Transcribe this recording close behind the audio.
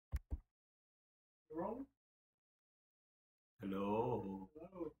Rolling? Hello.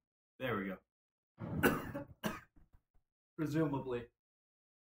 Hello. There we go. Presumably.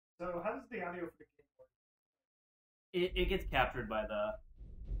 So how does the audio for the game work? It gets captured by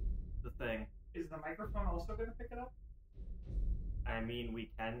the thing. Is the microphone also going to pick it up? I mean,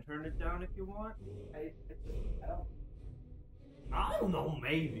 we can turn it down if you want. I I don't know,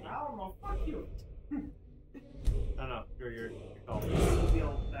 maybe. don't know. Fuck you. I don't know. You're calling.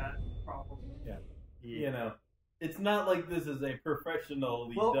 Deal with that problem. Yeah. You know, it's not like this is a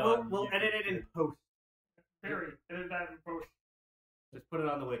professionally We'll done. edit it in post. Very. Edit that in post. Just put it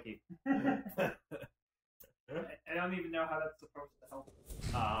on the wiki. I don't even know how that's supposed to help.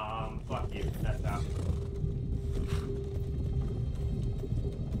 Fuck you. That's out.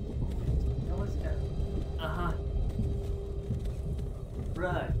 Uh-huh.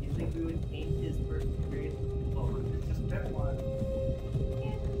 Bruh, you think we would paint his first experience with Hobo? It's just been a while.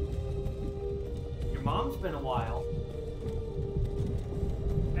 Your mom's been a while.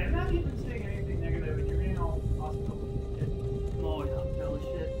 I'm not even saying anything negative, and you're getting all hospital shit. Oh, yeah, tell us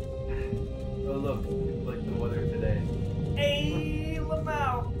shit. Oh look, it's like the weather today. Hey,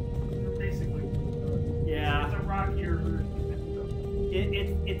 Lamau! Basically. Yeah. It's a rockier version.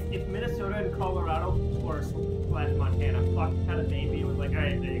 It's Minnesota and Colorado or slash Montana. Fuck had a baby and was like,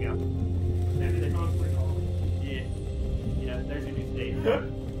 alright, there you go. And it's mostly all. Yeah. Yeah, there's your new state.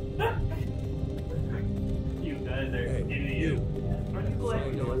 You guys are idiots. Aren't you glad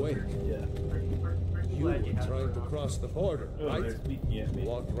you know awake. Yeah. Aren't you You glad you were have trying to her? cross the border, Oh, right? they're speaking at me.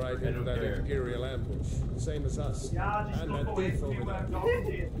 Walked right I into don't that care. Imperial ambush, same as us. Yeah, just And look that away thief from me over when I'm there. talking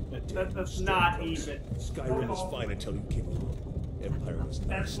to you. That's not even. Skyrim was fine until you came along. Empire was nice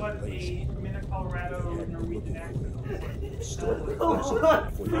That's what and lazy. the Minna, Colorado, Norwegian accent is.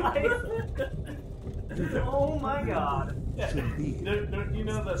 Oh my god. Shouldn't be here. Don't you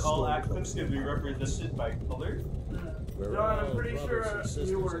know that all accents can be represented by colors? We're John, I'm all pretty brothers sure and sisters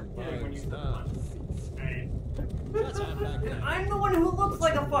you were in kidding when you minds said now. that. Shut up back there. I'm the one who looks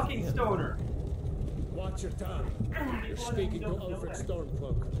like a fucking stoner. Watch your tongue. You're speaking to Ulfric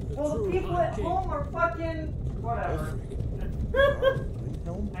Stormcloak, the Well, the true people High at King. home are fucking whatever.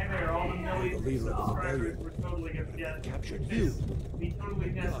 Hey there, all the millions of The leader of the subscribers rebellion we're totally gonna get. captured This you. be totally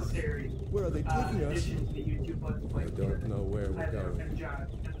necessary. Where are they taking us? Addition to the YouTube Let's Play. I don't know where we're Tyler going. and John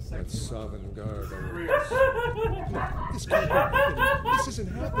and the That's second Sovngarde. one. This can't happen. This isn't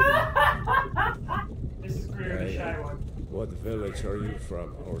happening. This is Grier, the shy one. What village are you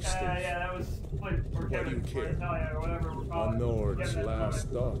from, horse thief? Yeah, that was Flint or Why do Kevin you or care? Natalia or whatever we're A calling it. Nord's Kevin, last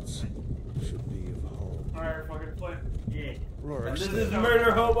that's thoughts should be of home. Alright, fucking Flint. Yeah. And Rourke's this dead. is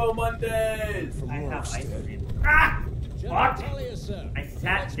Murder Hobo Mondays! From I have Rourke's ice dead. cream. Ah! What? Talia, sir. I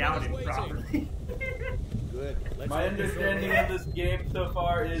sat down improperly. Good. My understanding of this game so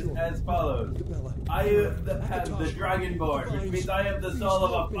far is as follows. Bella. I have the Dragonborn, which means I have the soul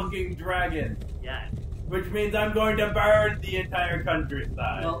of a fucking dragon. Yeah. Which means I'm going to burn the entire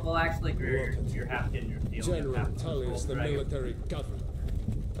countryside. Well, actually, Grier, you're half in your steel. General half Tully is the dragon. military governor,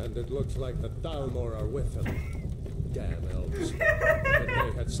 and it looks like the Dalmor are with him. Damn elves. But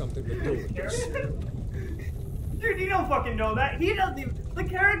they had something to do with this. Dude, you don't fucking know that. He doesn't even. The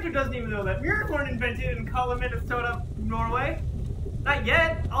character doesn't even know that. Mirrorhorn invented it in Colin, Minnesota, Norway. Not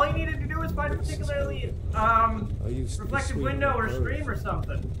yet. All you needed to do was find a particularly I used to be reflective sweet window or and stream or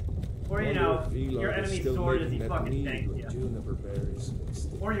something. Or you know, Wonder if Vila your is enemy's still sword as making he that fucking mead tanked with you. juniper berries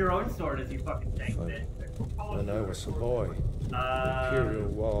mixed in. Or your own sword as you fucking tanked Fun. it. When I was a boy, imperial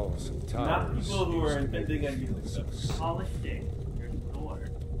walls and Not towers. people who are used to make intending on me using feel them. so Polished it. Your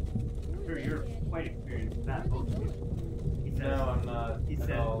sword. I'm sure you're quite experienced with that, both of you. He says, No, I'm not. He at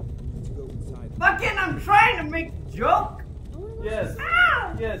said- all. fucking, I'm trying to make a joke! Yes,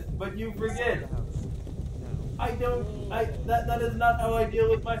 Ah! yes, but you forget. That is not how I deal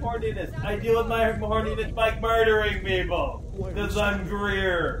with my horniness. I deal with my horniness by murdering people. Because I'm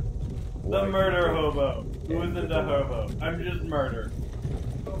Grier, the murder hobo, who isn't a hobo. I'm just murder.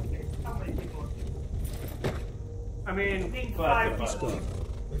 Okay, how many people? I mean, Think Five 5 people. people.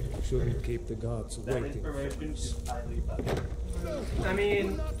 Shouldn't keep the gods That waiting. information is highly valuable.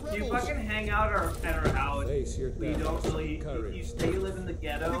 you fucking hang out at our house. Face your We don't doubts really. and courage. You say you live in the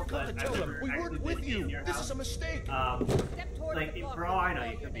ghetto, We've got but to I've tell them. never We actually weren't been with in you. your This house. is a mistake. Step toward Like, the for all I know,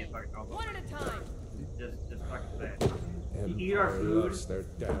 you could be a fucking hobo. One at a time. Just fucking say it. Empire You eat our food. loves their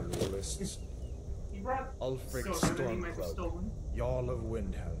damn lists. He brought Ulfric silver that he might have Stormcloak, stolen. Jarl of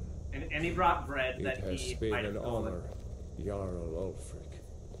Windhelm. And he brought bread It that has he been might have an stolen. honor, Jarl Ulfric.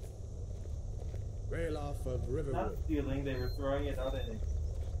 Ralof of Not Riverwood. stealing, they were throwing it out anyway.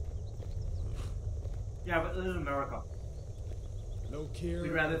 Yeah, but this is America. No cure.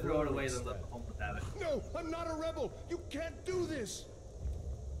 We'd rather throw it away than let the homeless have it. No, I'm not a rebel. You can't do this.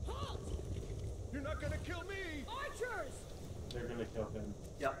 Halt! You're not gonna kill me. Archers! They're gonna kill him.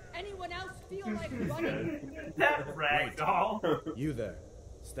 Yep. Anyone else feel like running? That ragdoll. You there.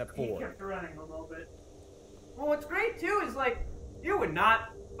 Step He forward. kept running a little bit. Well, what's great too is like you would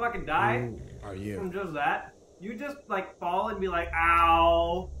not fucking die Who are you? from just that. You just like fall and be like,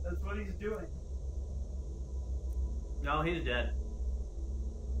 ow. That's what he's doing. No, he's dead.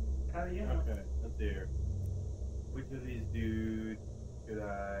 How do you know? Okay, let's see here. Which of these dudes could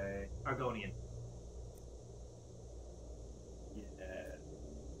I... Argonian. Yeah.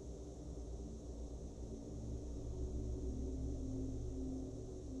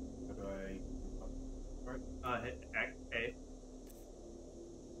 How do I... Alright. Hit A.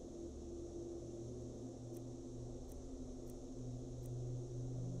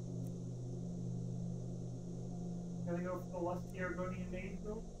 Can I go for the lusty Argonian maid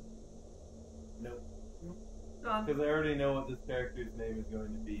build? Nope. Done. Because I already know what this character's name is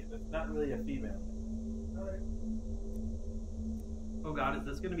going to be, and it's not really a female. Alright. Oh god, is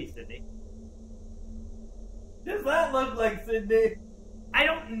this gonna be Sydney? Does that look like Sydney? I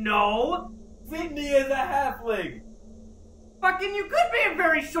don't know! Sydney is a halfling! Fucking, you could be a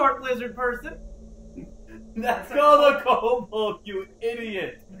very short lizard person! That's called a kobold, you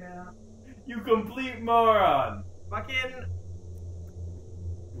idiot! Yeah. You complete moron! Fucking...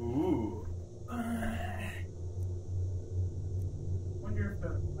 Ooh. Wonder if the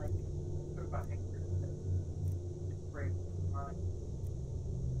like if I think it's great.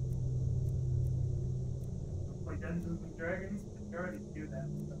 Play Dungeons and Dragons. They already do that.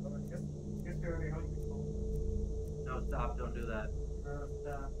 So I guess they already help you. No, stop, don't do that.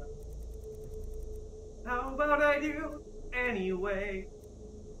 Stop. How about I do anyway?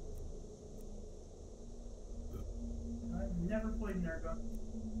 I've never played Nergon.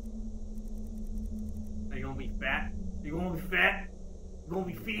 Are you gonna be fat? You gonna be fat? You gonna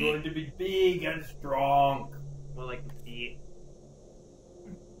be Going feet? to be big and strong. More like the feet.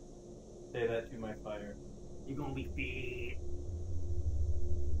 Say that to my fire. You gonna be feet?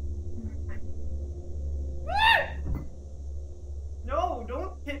 No,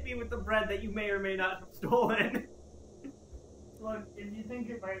 don't hit me with the bread that you may or may not have stolen. Look, if you think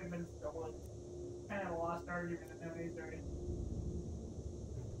it might have been stolen, kind of a lost argument in nowadays, right?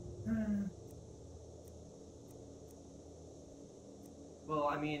 Well,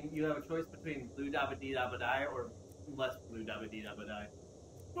 I mean, you have a choice between blue dabba dee dabba die or less blue dabba dee dabba die.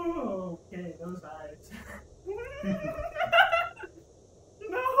 Oh, okay, those eyes.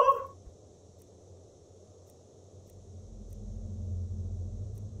 No!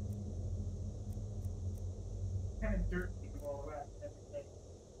 Kind of dirt people all around and everything.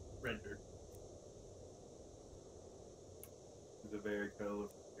 Red dirt. He's a very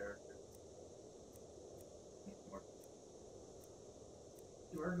colorful character.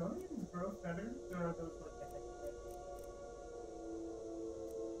 Do Argonians grow feathers, or are those like the head?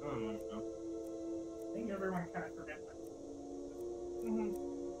 I don't know. I think everyone kind of forgets that.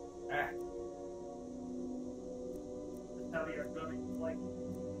 Ah. That's how the Argonians like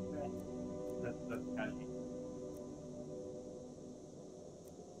that. That's catchy.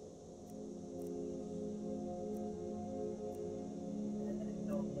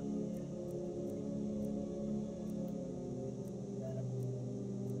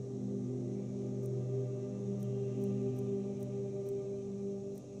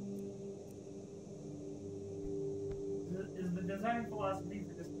 Is the design philosophy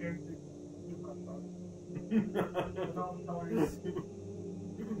for this character with all the colors?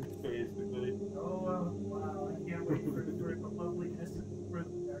 Basically. Oh, wow, I can't wait for the loveliness of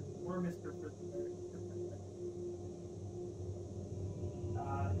Frizzleberg, or Mr. Frizzleberg.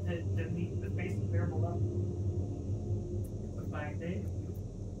 To meet the face of their beloved. It's a fine day.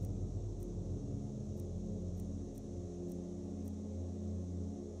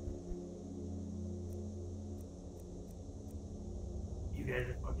 You guys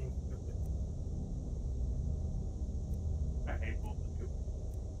are fucking stupid. I hate both of you.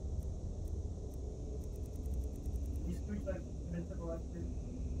 These tweets like invincible activity.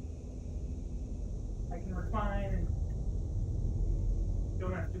 I can refine and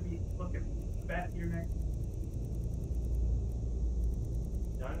don't have to be looking back to your neck.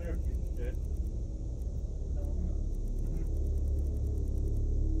 John, you're a piece of shit.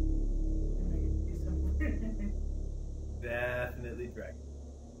 Definitely dragon.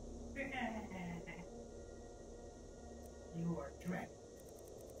 You are dragon.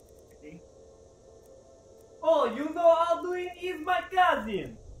 See? Oh, you know Alduin is my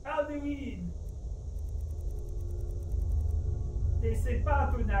cousin. How do we? They They say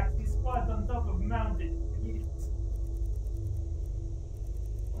Patronax is squat on top of mountains.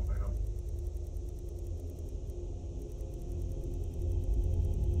 Oh my god.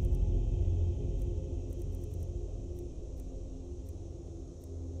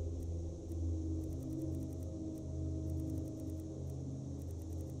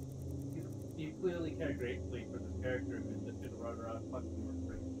 You clearly care greatly for this character who's just gonna run around fucking more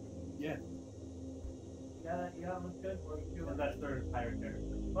free. Yeah. You gotta look good for you. And that's their entire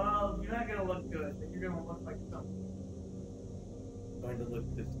character. Well, you're not gonna look good, but you're gonna look like something. Going to look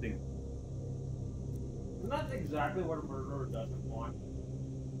distinct. And that's exactly what a murderer doesn't want.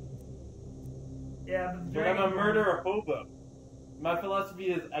 Yeah, But I'm a murderer hobo. My philosophy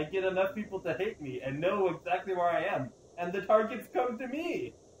is I get enough people to hate me and know exactly where I am, and the targets come to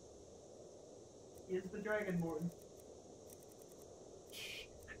me. Is the Dragonborn.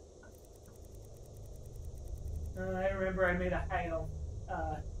 I remember I made a high elf.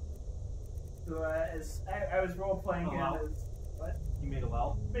 Who as I was role playing him as what? You made a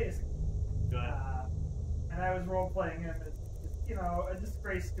well? Basically. Good. And I was role playing him as just, a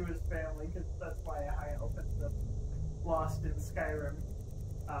disgrace to his family because that's why a high elf ended up lost in Skyrim.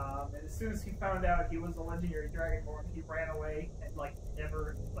 And as soon as he found out he was a legendary dragonborn, he ran away and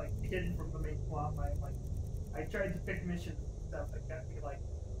never hid from the main plot line. I tried to pick missions and stuff that got me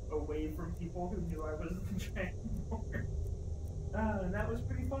away from people who knew I was the dragonborn. And that was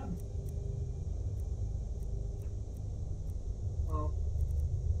pretty fun. Well,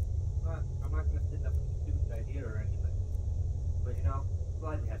 I'm not gonna sit up with a stupid idea or anything. But I'm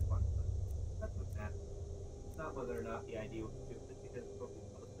glad you had fun. That's what matters. It's not whether or not the idea was stupid because it's what we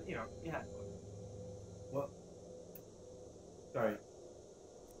post, but you had fun. What? Sorry.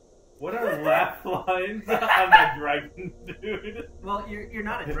 What are laugh lines on the dragon, dude? Well, you're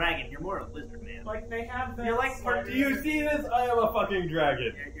not a dragon. You're more a lizard man. They have that. You're like Do you see this? I am a fucking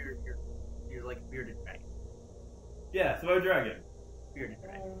dragon. You're like a bearded dragon. Yeah, so I'm a dragon. Bearded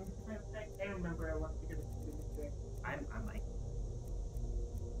dragon. I remember I wanted to get a stupid thing. I'm like.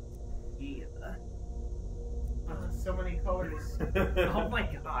 Yeah. So many colors. Oh my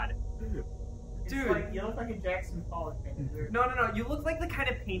god. Dude, you look like a Jackson Pollock painter. No. You look like the kind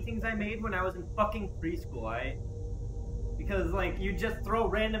of paintings I made when I was in fucking preschool, Because, you just throw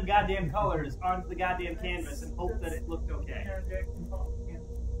random goddamn colors onto the goddamn canvas and hope that it looked okay. Yeah, Jackson Pollock. Yeah.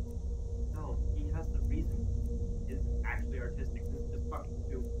 No, he has the reason. It's actually artistic. This is just fucking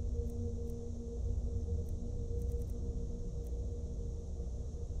stupid.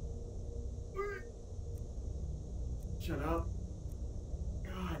 Shut up.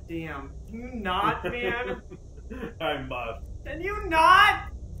 God damn. Can you not, man? I must. Can you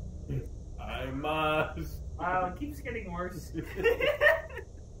not? I must. Wow, it keeps getting worse. It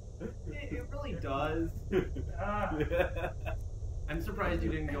really does. Ah. I'm surprised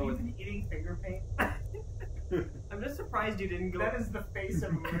you didn't Have go you with. been eating finger paint? I'm just surprised you didn't go. That is the face of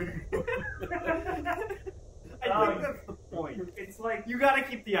a murder. I think that's the point. It's like You gotta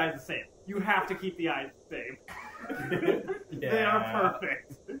keep the eyes the same. You have to keep the eyes the same. They are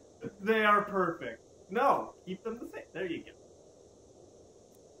perfect. They are perfect. No, keep them the same. There you go.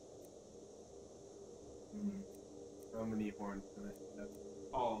 How many horns can I have?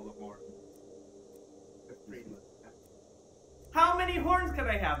 All the horns. How many horns can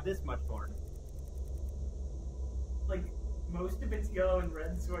I have? This much horn. most of it's yellow and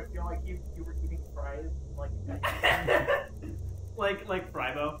red, so I feel like you were eating fries, like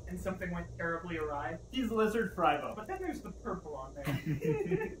Frybo. and something went terribly awry. He's lizard Frybo. But then there's the purple on there.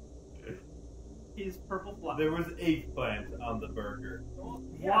 He's purple fluff. There was eggplant on the burger.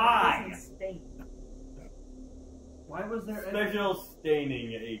 Why? It doesn't stain. Why was there Special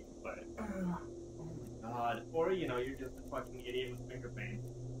staining eggplant. Ugh. Oh my god. Or, you're just a fucking idiot with finger paint.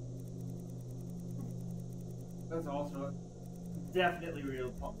 That's also definitely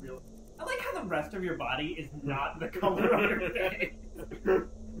real. I like how the rest of your body is not the color of your face. You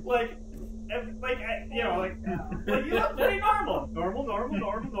look pretty normal.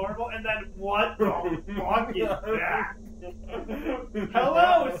 Normal, and then what the fuck is that?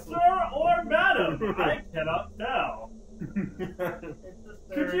 Hello, sir or madam? I cannot tell.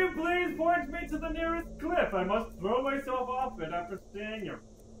 Could you please point me to the nearest cliff? I must throw myself off it after seeing your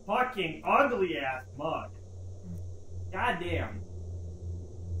fucking ugly ass mug. Goddamn.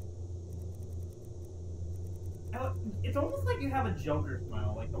 It's almost like you have a Joker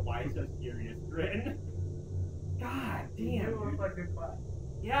smile, like the why so serious grin. God damn. You look like a class.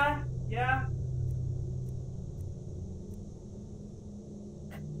 Yeah. Yeah,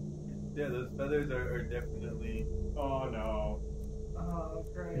 those feathers are definitely. Oh no. Oh,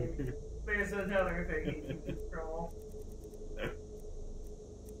 great. There's another thing he can control.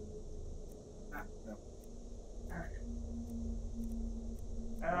 No. Alright.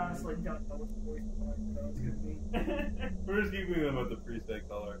 I honestly don't know what the voice color for those could be. We're just keeping them with the preset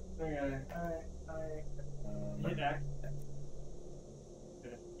color. Okay. Alright. Hit X.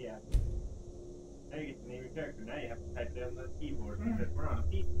 Yeah. Now you get to name your character. Now you have to type it on the keyboard because we're on a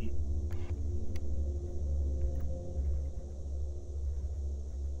PC.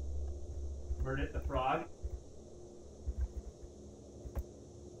 Murdet the Frog.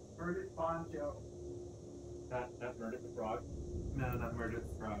 Murdet Bonjo. Not Murdet the Frog. No, not Murdet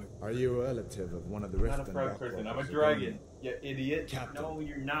the Frog. Are you a relative of one of the I'm Rift not a and frog Rock person. I'm a Walkers of dragon. England? You idiot. Captain, No,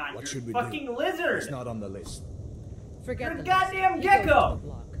 you're not. what You're should we a fucking do? lizard. It's not on the list. Forget You're a the goddamn list. You go to gecko. the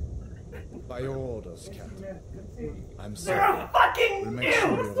block. By your orders, Captain. I'm You're sorry. a fucking We'll make sure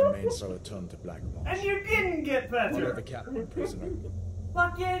mute. your remains are returned to Black And Marsh. you didn't get You're better. the captain, prisoner.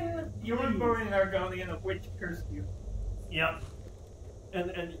 Fucking. You were born in Argonian, a witch cursed you. Yep.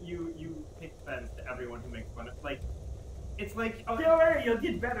 And you take offense to everyone who makes fun of it's like Don't worry, you'll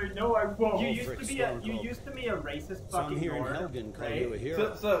get better. No, I won't. you used to be a racist Some fucking here in Nord, Helgen call right? you a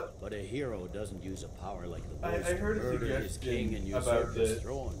hero, So but a hero doesn't use a power like the I boys to heard a murder his king and suggestion about usurp his this.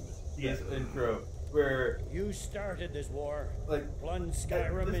 throne. This intro, where You started this war, like plunged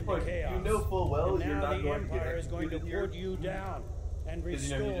at Skyrim this into point, chaos. you know full well and you're now not the going to get Empire is going to executed put here. you down and Because,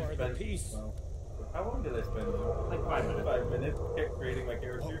 you know, you just restore the spent- peace. well, how long did I spend? Like 5 minutes. 5 minutes creating my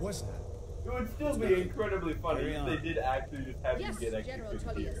character. What was that? It would still be incredibly funny Carry if on. they did actually just have Yes, you get General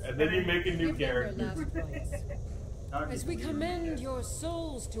executed here, Tullius. and then you make a new Give them your character. last rites. As we commend your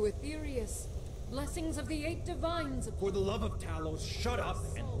souls to Aetherius, blessings of the 8 divines upon For the love of Talos, shut up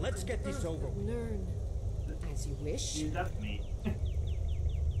and let's get this over with. learn as you wish. Dude, that's me.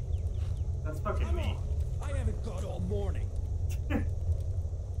 That's fucking me. I haven't got all morning.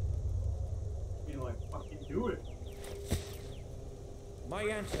 You know, like fucking do it. My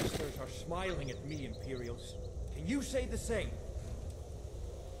ancestors are smiling at me, Imperials. Can you say the same?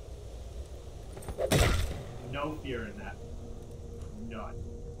 No fear in that. None.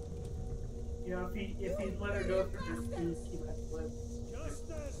 You know, if he'd let her go through this piece, he would have lived.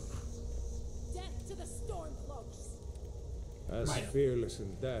 Death to the Stormcloaks! As fearless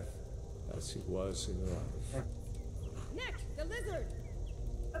in death as he was in life. Neck, the lizard!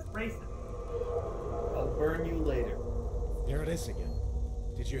 That's racist. I'll burn you later. There it is again.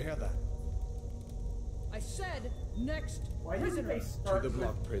 Did you hear that? I said next Why didn't prisoner. they start To the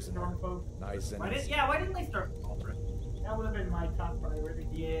block, with prisoner. Stormfolk? Nice and Why easy. didn't they start with Ulfric? That would have been my top priority.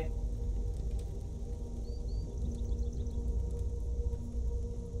 Yeah.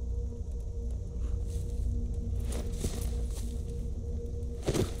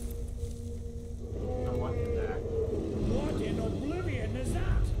 I want you back. What in oblivion is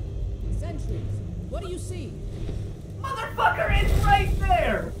that? Sentries, what do you see? Motherfucker, it's right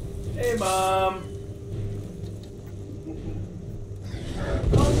there! Hey, Mom.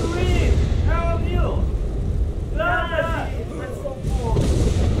 Oh, Louise! How are you? Ah, That's so cool.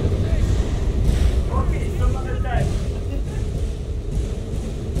 Okay, some other time.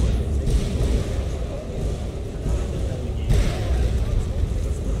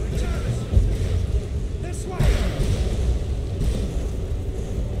 This way!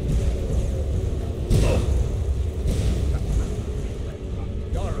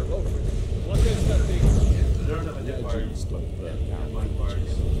 Yara, what is that thing? There's a Yeah, part. geez, don't burn. Yeah, one part.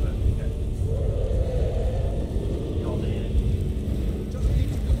 Oh, man.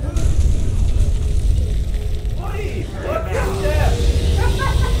 Oi! What is that?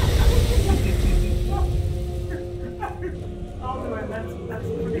 I'll do it. That's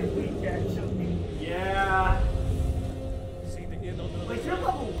pretty weak, actually. Yeah. See the inn on the Like, you're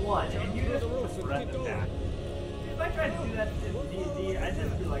level 1, and you just breath attack. If I tried to do that in D&D, I'd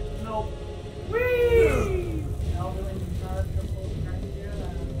just be like, nope. Whee! Elderly not the full kind here. I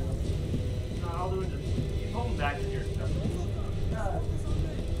don't know. No, I'll do it just. You hold back to your stuff.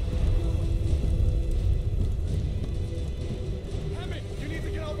 Hemi, you need to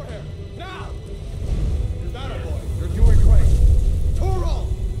get over here. Now! You're that boy. You're doing great. Toro!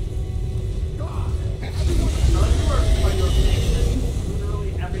 God!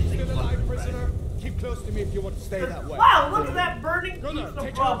 Literally everything. Still alive, fucking prisoner? red. Keep close to me if you want to stay that way. Wow, look at that burning piece Gunnar, of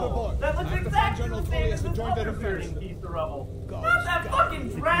take her rubble. overboard. That looks I have to find exactly General the same Tullius as and this join the other defense. burning piece of rubble. God, Not that God. fucking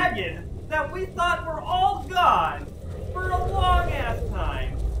dragon that we thought were all gone for a long ass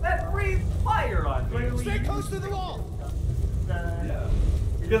time. That breathed fire on me. Stay close to the wall! Yeah.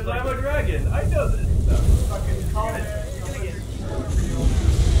 Because I'm a dragon. I know this stuff. Fucking call it.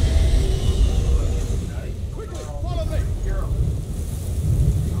 Quickly, follow me!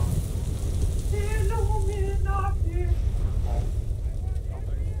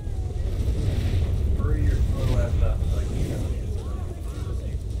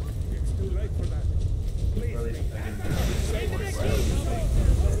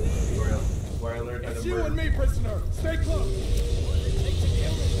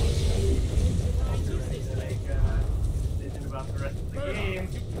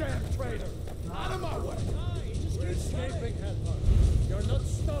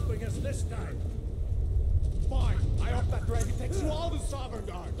 stubborn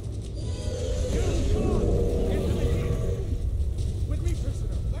dog. Come on, into the gate. With me,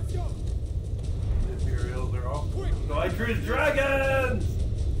 prisoner. Let's go. The Imperials are all Quick. Nitrous dragons!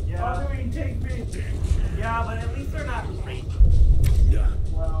 Yeah. Following, take me. Yeah, but at least they're not great.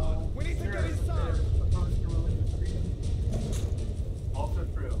 Well, We need to sure, get inside. they're supposed to religious freedom. Also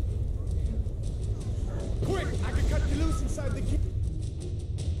true. Quick, I can cut you loose inside the gate.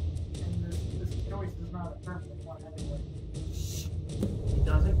 And this choice is not a permanent one anyway. He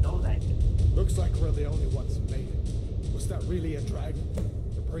doesn't know that yet. Looks like we're the only ones who made it. Was that really a dragon?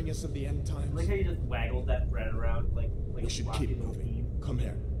 To bring us in the end times? Like how you just waggled that bread around like We should walking keep a moving. team. Come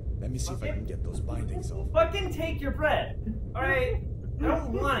here. Let me see if I can get those bindings off. Fucking take your bread. Alright? I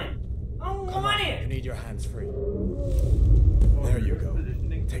don't want it. I don't Come want on, you it. need your hands free. There you go.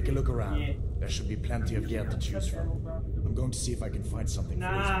 Take a look around. Yeah. There should be plenty of gear to choose from. I'm going to see if I can find something for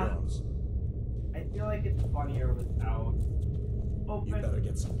Nah. these bronze. I feel like it's funnier without. You better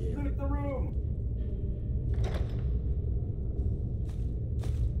get some gear. Loot the room.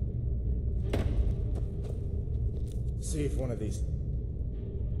 See if one of these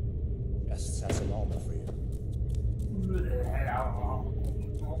guests has an armor for you. You better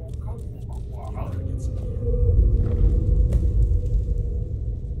get some gear.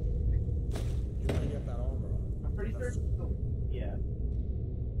 You better get that armor on. I'm pretty sure it's still. Yeah.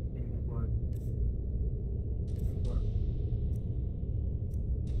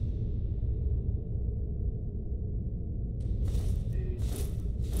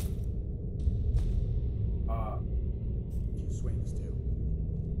 Few swings too.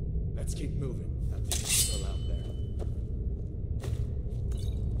 Let's keep moving. That thing's still out there.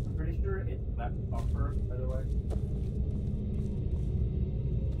 I'm pretty sure it's left bumper, by the way.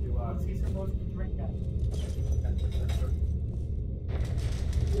 What's he supposed to drink at?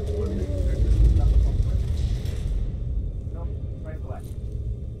 Nope, right left.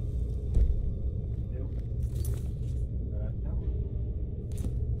 Nope. No.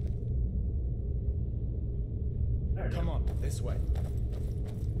 There it is. Come on, this way.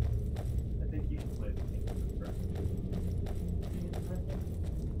 I think you can play the thing first.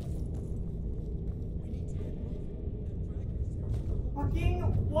 Fucking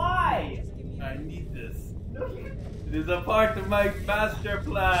why? I need this. No, you. It is a part of my master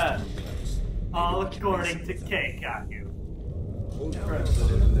plan. All according to Keikaku.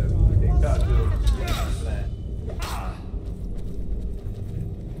 President of Keikaku plan.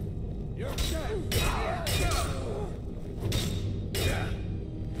 You're dead.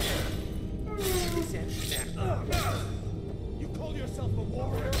 You call yourself a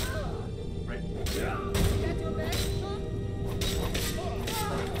warrior? Right.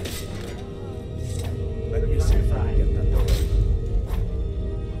 Let me see if I can get that door.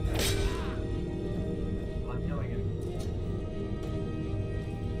 I'm not killing it.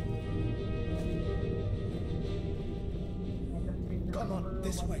 Come on,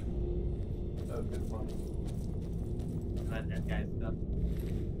 this way. Oh, good one. Not that guy's stuff.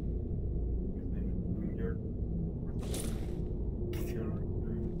 His name is Grier.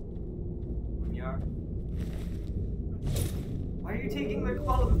 Why are you taking their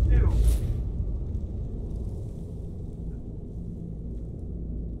clothes too?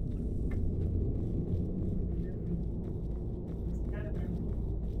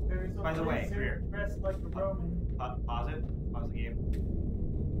 By the way, Grier. Dressed like a Roman. Pause it. Pause the game.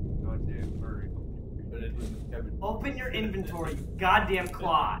 Go to for But it was Kevin. open your inventory, you goddamn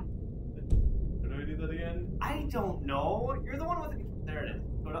clod. How do I do that again? I don't know. You're the one with the. There it is.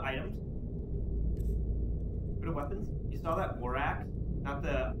 Go to items. Go to weapons. You saw that war axe? Not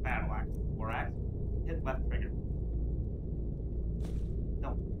the battle axe. War axe. Hit left trigger.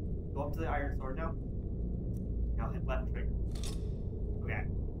 No. Go up to the iron sword now. Now hit left trigger. Okay.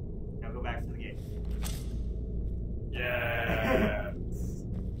 Now go back to the game. Yeah.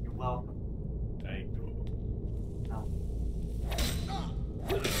 You're welcome. Thank you. No.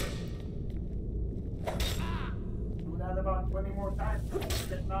 Do that about 20 more times.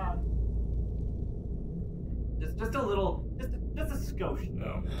 Get on. Just a little, just a skosh.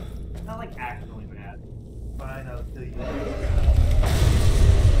 No. Not like actually bad. Fine, I'll kill you.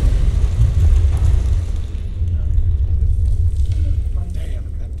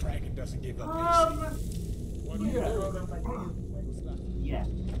 Damn, that dragon doesn't give up easy. Yeah.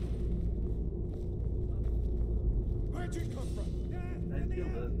 Where'd you come from? Can I steal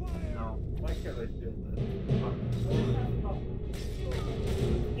this? No. Why can't I steal this?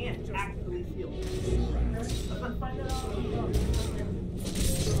 Can't actually feel it. Let's find it out.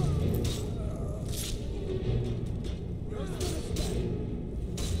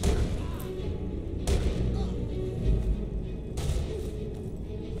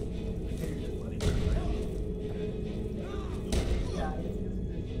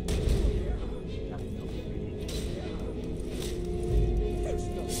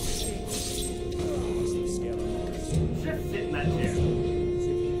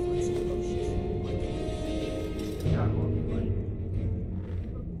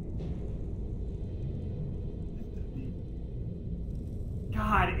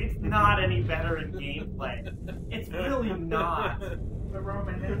 any better in gameplay. It's really not. The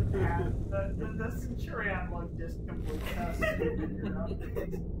Roman impact, the Centurion looked just completely how stupid you're not.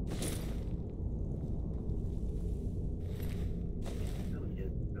 Really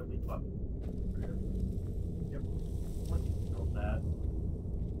is really fucking weird. Yep. Once you build that.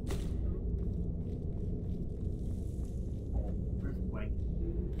 Oh, where's the blanket?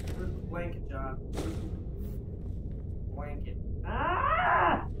 Where's the blanket, John? Blanket.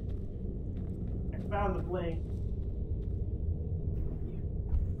 Ah! I found the blanket.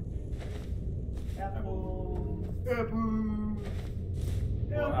 Apples. Apples.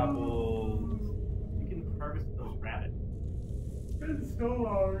 More apples. You can harvest those rabbits. It's so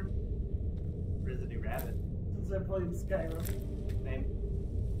hard. Grizzly rabbit. Since I played Skyrim. Same.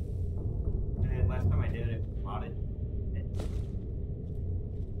 And then last time I did it, it was modded.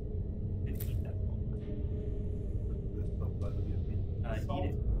 Didn't eat that whole time. Eat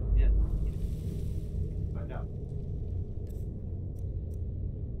it. Yeah. Eat it. Find out.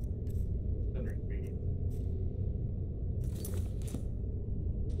 Under ingredients.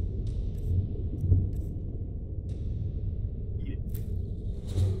 Eat it.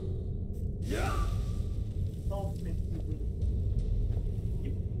 Yeah. Salt makes me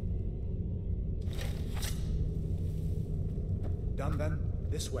weak. Done then?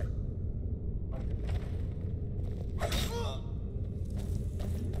 This way.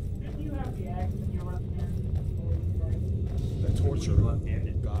 Didn't you have the axe in your left hand? The torture.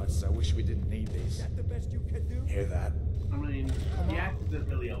 Left-handed. Gods, I wish we didn't need these. Is that the best you can do? Hear that? I mean, the axe isn't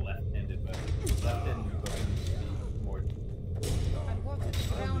really a left-handed weapon. Left-handed weapon is more. And what is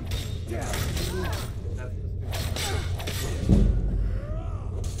found? That's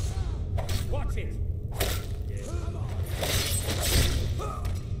Watch it!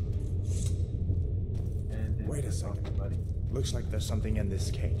 Wait a second, buddy. Looks like there's something in this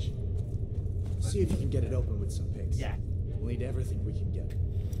cage. See if you can get it open with some picks. Yeah. We'll need everything we can get.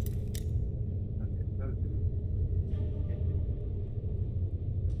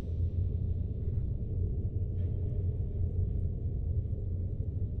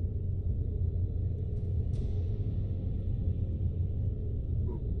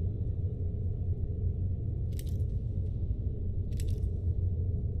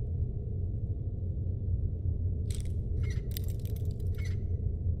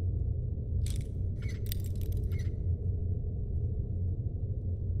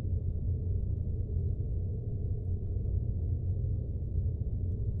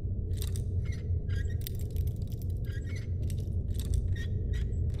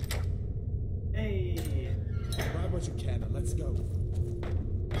 Hey! Grab what you can and let's go.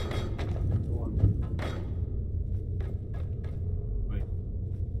 Wait.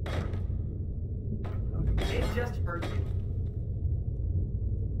 It just hurt you.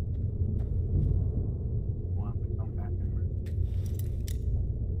 We'll have to come back and work.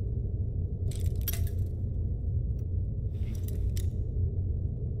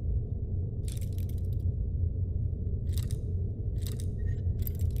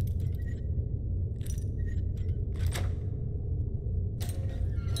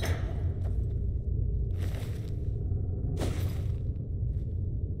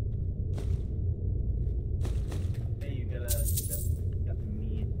 Hey, you got the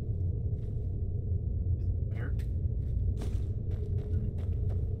meat. Where?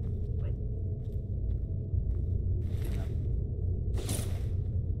 Like.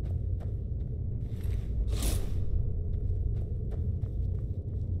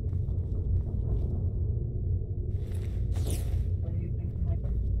 What do you think,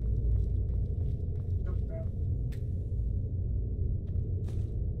 Michael? So proud.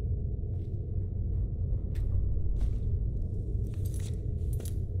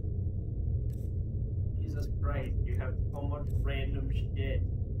 Jesus Christ, you have so much random shit.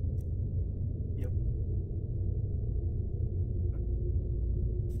 Yep.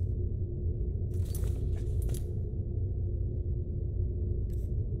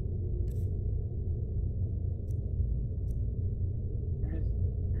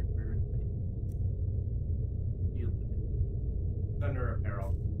 Where is it? Thunder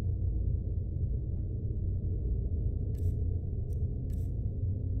apparel.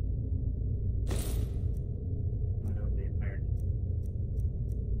 No, they iron.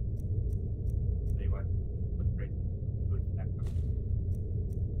 Tell you what, let's break food back up.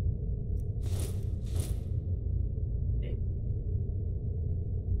 Hey.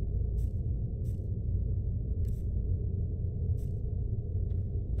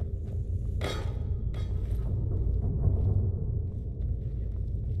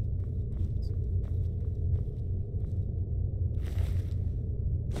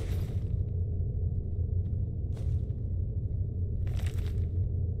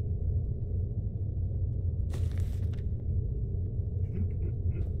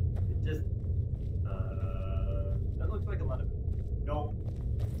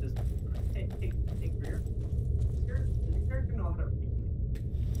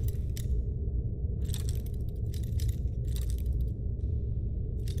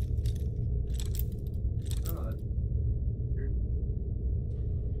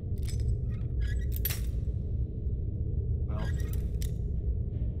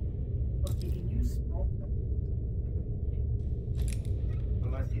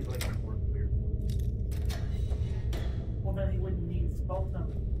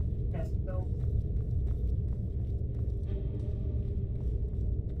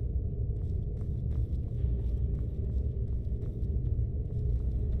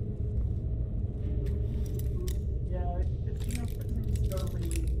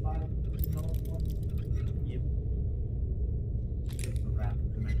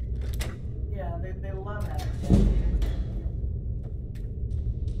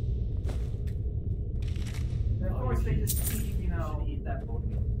 they just leave, you know. Eat that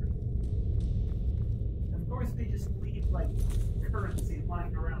bone. Of course they just leave like currency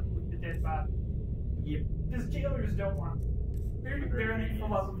lying around with the dead body. Yep. Because jailers don't want. They're in it for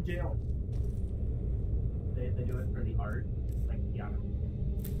love of jail. They do it for the art, like piano.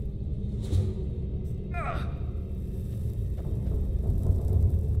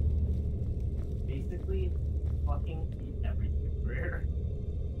 Basically, fucking eat everything, Grier.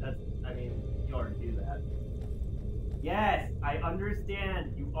 I mean, you already do that. Yes, I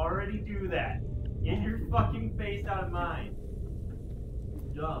understand. You already do that. Get your fucking face out of mine.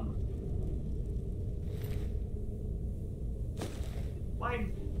 Dumb. My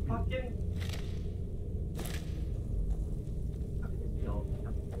fucking.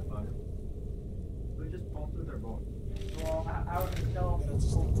 We just fall through their bones. Well, how would it go? Better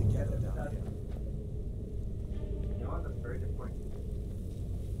stick together down here. You know, that's a very good point.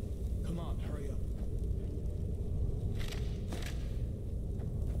 Come on, hurry up.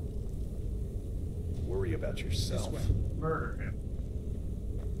 Worry about yourself. This way. Murder him.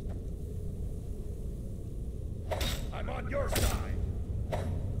 I'm on your side.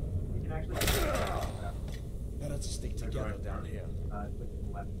 We can actually. Better stick together down here. Click to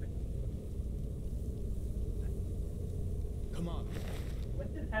the left. Come on.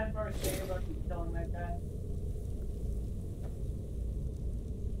 What did Hadvar say about you killing that guy?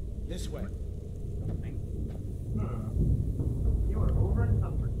 This way. You are over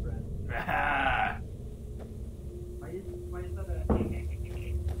encumbered, friend. Why is that a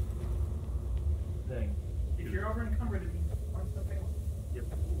thing? If you're over encumbered, it means you want something else. Yep.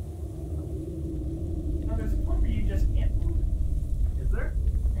 Now, there's a point where you just can't move. Is there?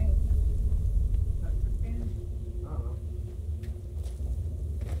 Right? That's the thing. I don't know.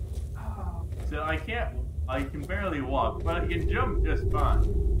 Oh, So I can barely walk, but I can jump just fine.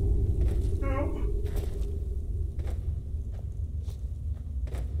 no.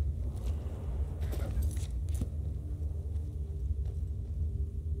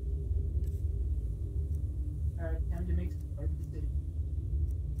 Alright, time to make some hard decisions.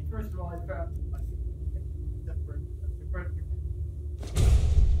 First of all, I found except for the predator.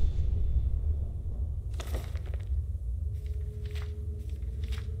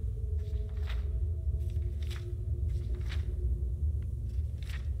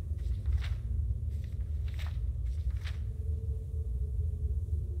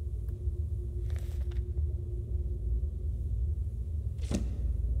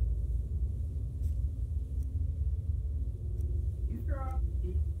 You throw out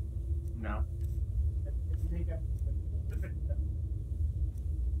the No.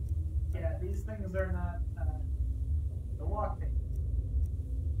 yeah, these things are not the walk thing.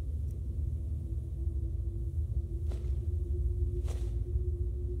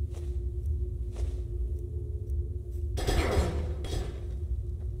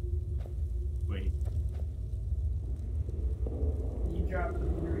 Wait. You drop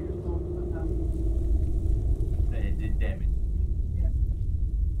them through your soul, but not. Then it did damage. Yeah.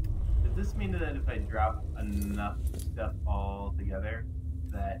 Does this mean that if I drop enough stuff all together,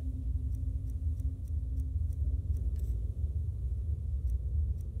 that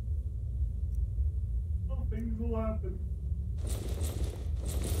Oh, things will happen.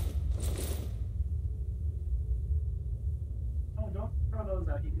 Oh, don't throw those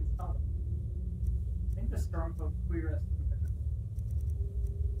out. You can sell them. I think the strong folks clear us.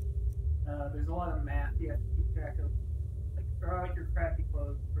 There's a lot of math you have to keep track of. Like, throw out your crappy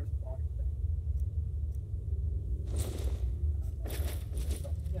clothes first of all.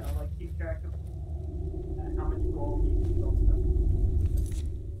 You know, like keep track of how much gold you can sell stuff.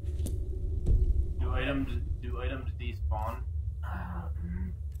 do items despawn?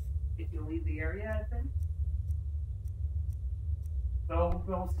 If you leave the area, I think.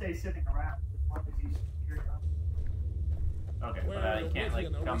 They'll stay sitting around as long as you secure them. Okay, Where but I in the can't like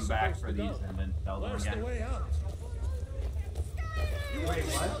Oblivion are we come back supposed for to these go? and then sell them Where's again. the way out? Wait,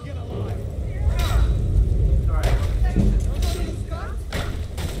 what? Get alive. Sorry.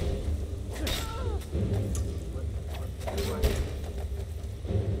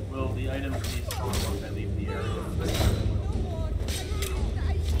 Will the items despawn once I leave the area?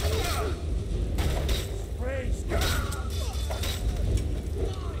 Praise God.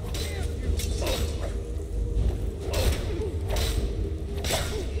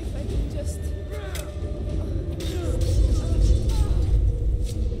 If I can just...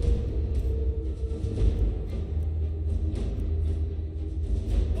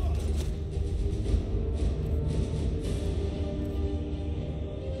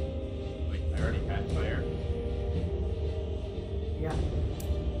 Wait, I already had.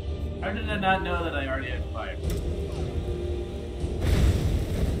 How did I not know that I already had fire?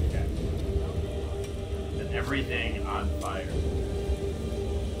 Okay. Set everything on fire.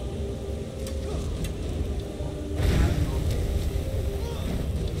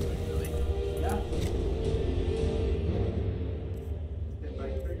 Yeah. Hit by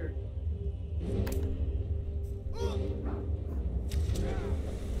trigger.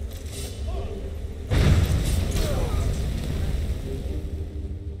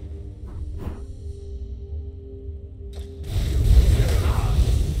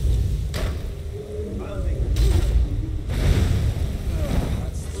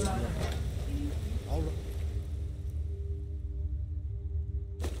 All right.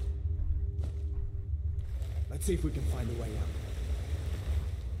 Let's see if we can find a way out.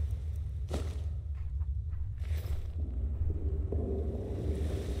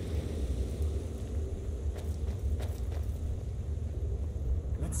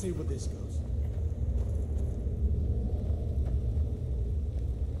 Let's see where this goes.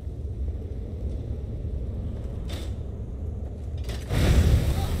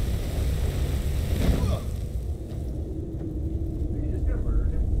 Are you just gonna murder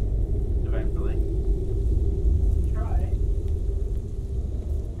him? Eventually. Try.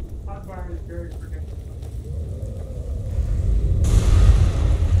 Hotfire is very forgetful.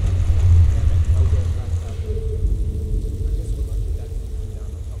 I'll go back that way. I guess we're lucky that didn't come down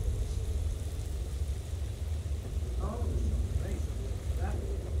on top of us. Oh, nice. That.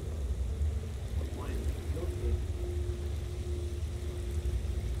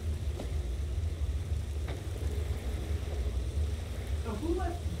 So who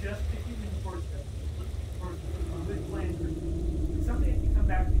left just the human torso? Or with lantern? Did somebody have to come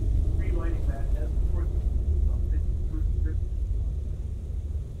back and relighting that as the torso?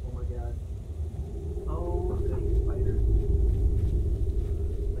 Oh my god. Oh, the spider.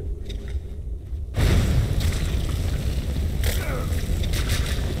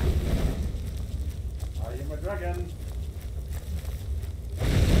 I am a dragon. I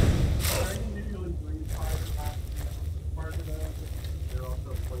usually breathe fire back part of those. They're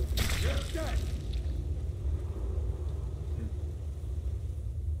also poisonous. You're dead!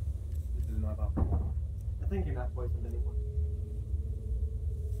 This is not optimal. I think you're not poisoned anymore.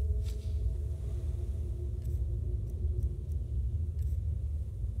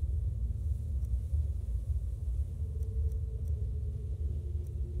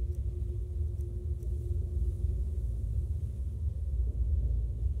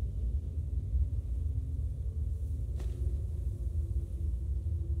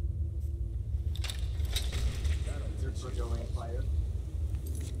 You're going fire.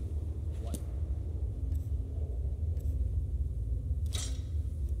 What?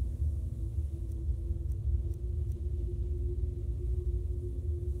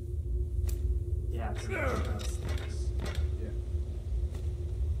 Yeah.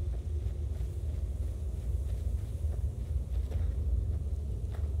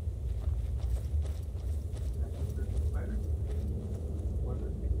 Spider. Where's the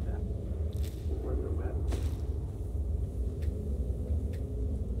big step? Where's the web?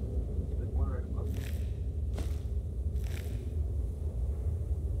 There's one right above me.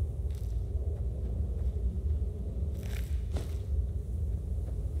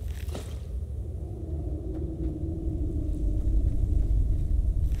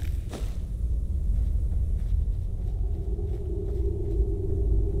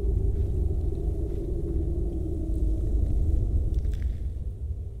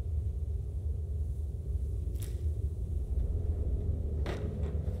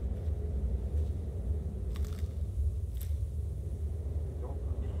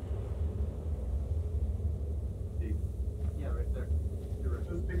 Yeah, right there. You're right.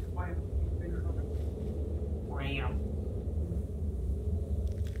 Those big fire bigger than Wham!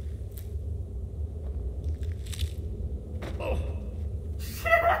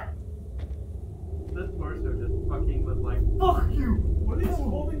 This torso just fucking was like, fuck you! What is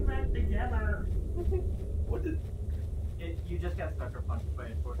holding that together? What is... you just got sucker punched by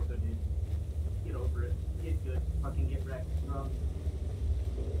a torso, dude. Get over it. Get good. Fucking get wrecked. You're not.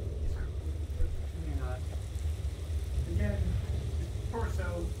 Again,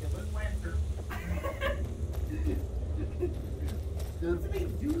 torso, with lantern. What's the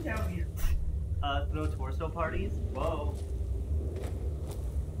big dude down here? Throw torso parties? Whoa.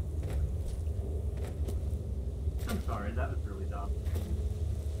 I'm sorry, that was really dumb.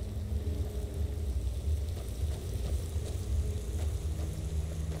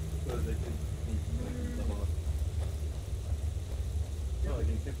 So they can Oh, I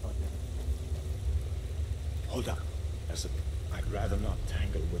can kick pocket. Hold up. There's a I'd rather not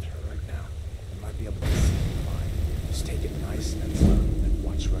tangle with her right now. I might be able to see you fine. Just take it nice and slow and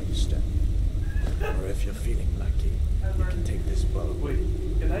watch where you step. Or if you're feeling lucky, you can take this bow. Wait,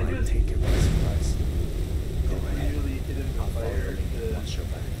 can I just take it by surprise? Go ahead. usually hit him I'll with follow fire the lead once you're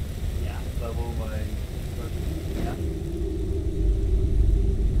back. Yeah. level my Yeah.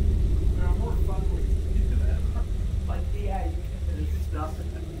 They're more fun when you get to that. Like, yeah, you can It's finish stuff.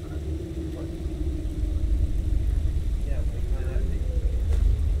 yeah, like my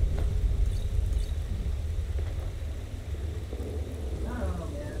I don't know,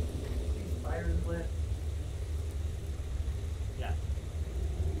 man. These fires lit. Yeah.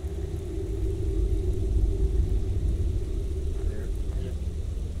 there.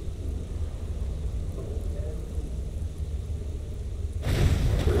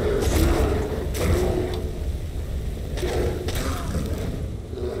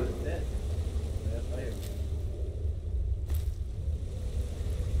 Dead. Yeah, fire.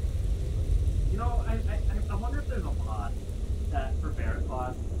 You know, I wonder if there's a mod that for bear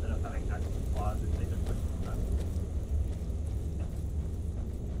claws, instead of having actual claws, if they just put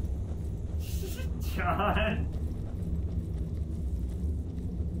John!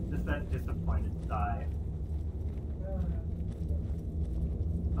 Just that disappointed sigh.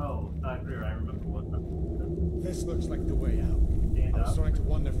 Oh, Grier, I remember what the This looks like the way out. stand I was up. starting to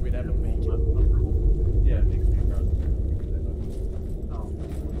wonder if we'd ever make it. Yeah, it makes me proud. Oh.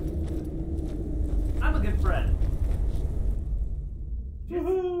 I'm a good friend. Did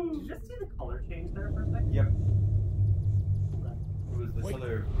you just see the color change there for a second? Yep. It was the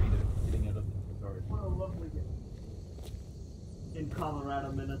color of freedom getting out of the sword. What a lovely game. In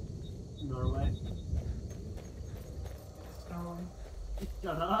Colorado, Norway. Stone,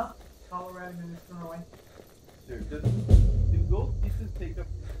 Shut up. Colorado, Norway. Dude, do gold pieces take up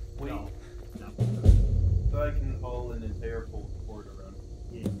weight? No. No. So I can haul an entire full cord around.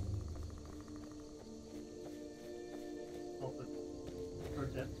 Yeah. Also, or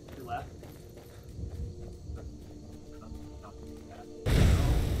just to left.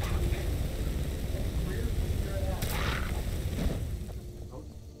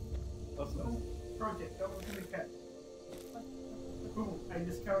 Also, Project, don't look in the cat. Boom, I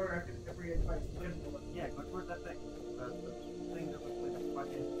discover every advice. Yeah, go towards that thing. The thing that looks like a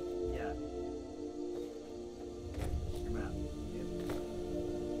fucking. Yeah. Your map. Yeah.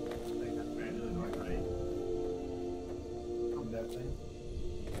 I think that's gradually going right. from that thing.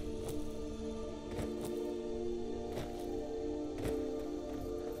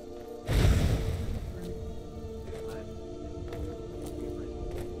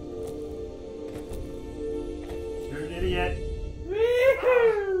 You're an idiot.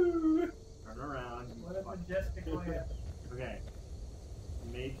 Turn around. What a majestic land. Okay.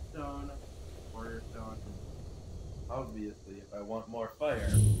 Mage stone, warrior stone. Obviously, if I want more fire,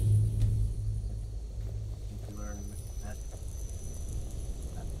 You can learn that.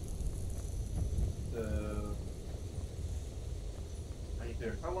 so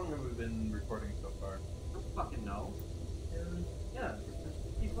there. How long have we been recording so far? I don't fucking know. Yeah, just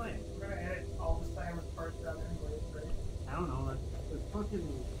keep playing. We're gonna edit all the silent parts out anyways, right? I don't know. That's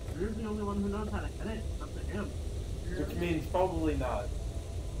fucking. You're the only one who knows how to edit. It's up to him. Which means probably not.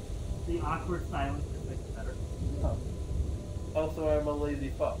 The awkward silence just makes it better. Also, I'm a lazy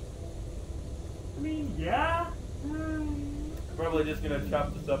fuck. I mean, yeah. I'm probably just gonna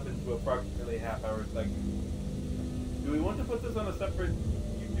chop this up into approximately half-hour segments. Do we want to put this on a separate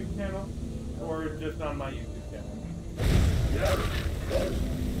YouTube channel, or just on my YouTube channel?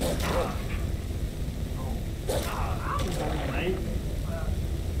 Right?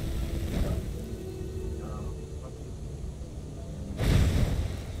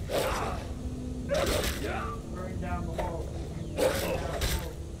 Throwing down the wall.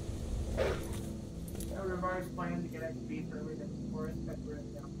 I revised plan to get XP for everything in the forest, but we're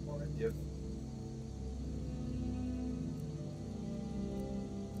in down the forest. Yep.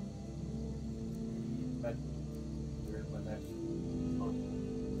 Where's my match?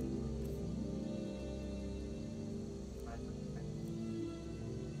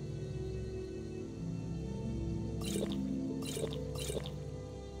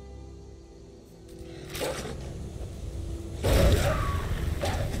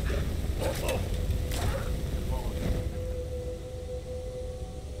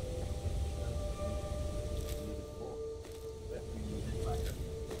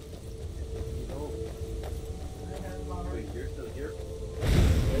 Wait, you're still here?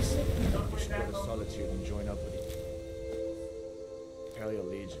 You should go to Solitude and join up with you. Imperial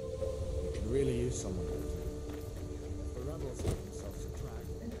Legion. You could really use someone like that. The rebels have themselves a drag.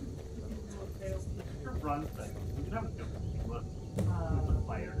 Your run thing. You can have a different look.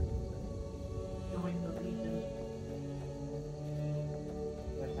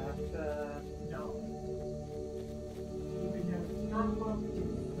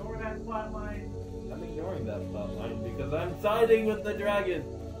 plotline. I'm ignoring that plotline because I'm siding with the dragon.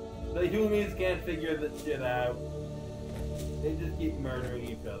 The Humies can't figure this shit out. They just keep murdering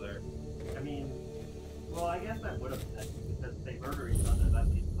each other. I mean, well, I guess that would have said because they murder each other. That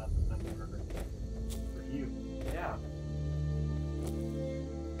means that's the murder for you. Yeah.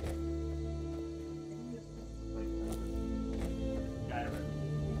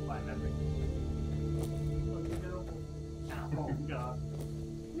 Skyrim, climb everything. Oh god.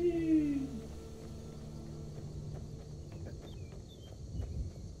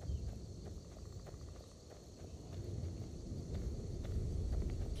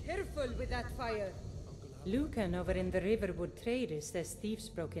 Careful with that fire. Lucan over in the Riverwood Trader says thieves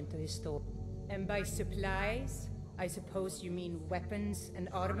broke into his store. And by supplies, I suppose you mean weapons and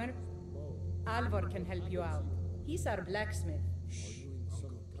armor? Alvor can help you out. He's our blacksmith. Shh,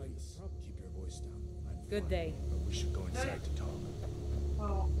 Uncle, please. Keep your voice down. I'm Good fine, day. but we should go inside to talk.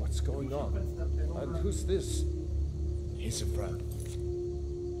 Well, What's going on? And who's this? He's a friend.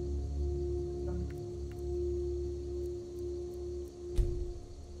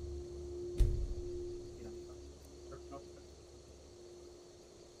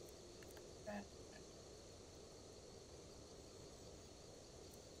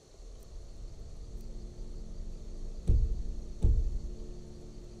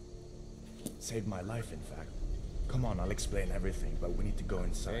 Saved my life, in fact. Come on, I'll explain everything, but we need to go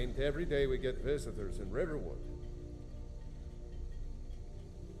inside. Ain't every day we get visitors in Riverwood.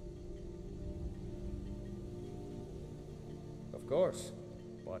 Of course.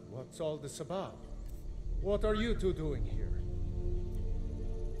 But what's all this about? What are you two doing here?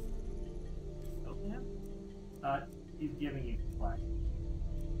 He's giving you flack.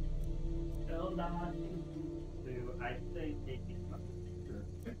 still not. So I say take it. Sure.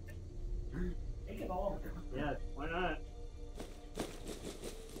 Take it all. Yes, why not?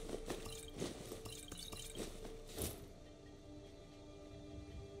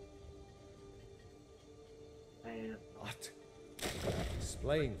 And What?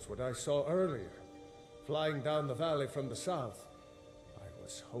 Explains what I saw earlier. Flying down the valley from the south. I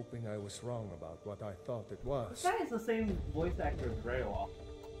was hoping I was wrong about what I thought it was. this guy is the same voice actor as Greylaw.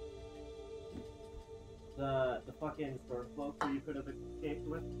 The fucking sword cloak who you could have escaped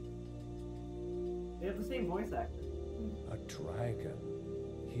with. They have the same voice actor. A dragon.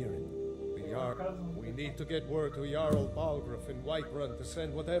 Here in the Jarl. We need to get word to Jarl Balgruuf in Whiterun to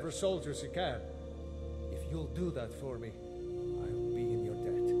send whatever soldiers he can. If you'll do that for me, I'll be in your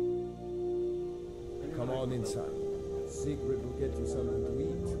debt. Come on inside. Sigrid will get you something to eat.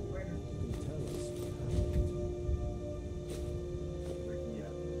 You can tell us what happened.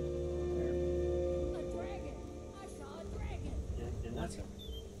 A dragon! I saw a dragon! And that's it.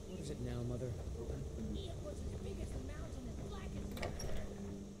 What is it now, Mother? It was as big as a mountain and black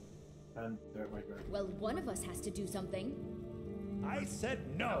as And they're my dragon. Well, one of us has to do something. I said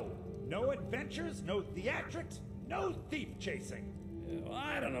no. No adventures, no theatrics, no thief chasing. Well,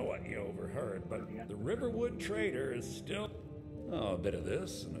 I don't know what you overheard, but the Riverwood Trader is still... Oh, a bit of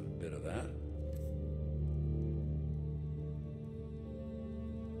this and a bit of that.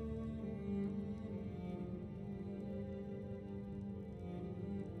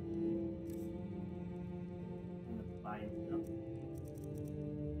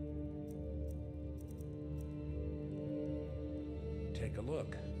 Take a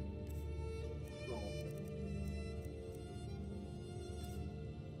look.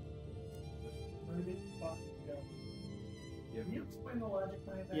 Where did the fuck go? Can you explain the logic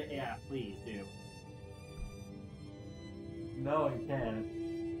behind that? Yeah, please do. No, you can't.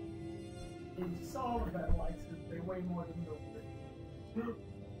 In all of that likes it, they weigh more than the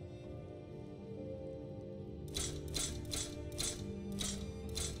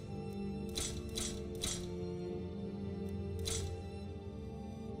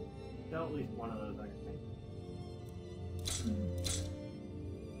Sell at least one of those, I think.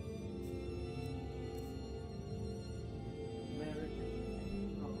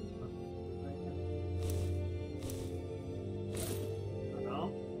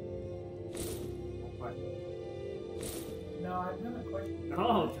 No, I've got a question.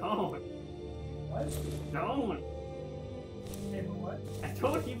 No, don't. What? Don't. Hey, but what? I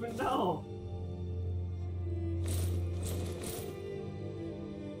don't even know.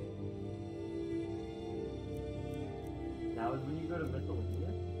 Now is when you go to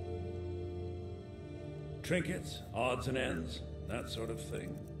Miscellaneous? Trinkets, odds and ends, that sort of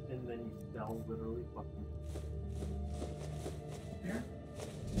thing. And then you sell literally fucking... Here?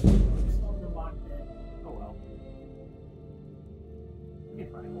 I'm still in the locked in. Oh well. You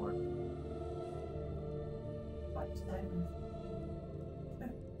can find more. 5 seconds.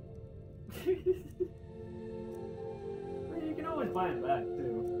 Well, you can always buy them back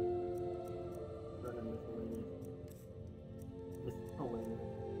too. Running miscellaneous. Miscellaneous.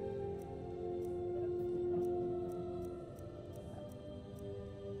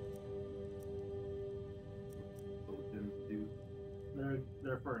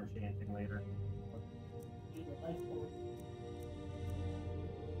 They're for enchanting later.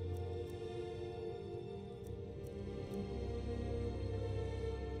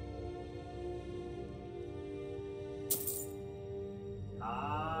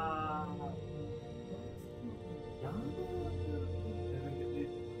 Ah.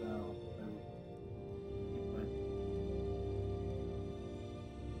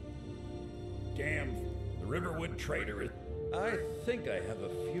 Damn, the Riverwood Trader is... I think I have a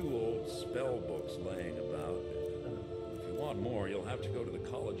few old spell books laying about. If you want more, you'll have to go to the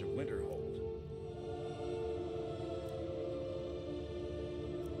College of Winterhold.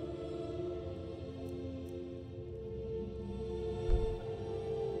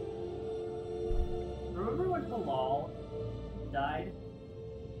 Remember when Halal died?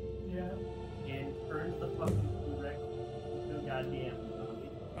 Yeah. And turned the fucking Rex into a goddamn zombie?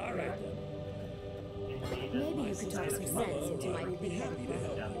 Alright then. Maybe you could talk some sense into my would be happy to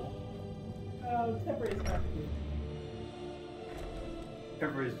help. Temporary is not good.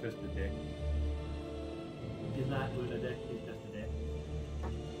 Temporary's just a dick. He's not lunatic, he's just a dick.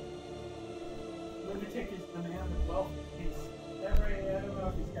 Lunatic is the man with wealth. Temporary, I don't know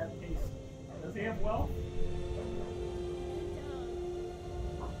if he's got taste. Does he have wealth?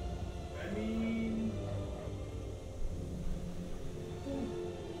 I mean...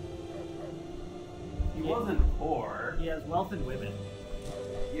 He wasn't poor. He has wealth and women.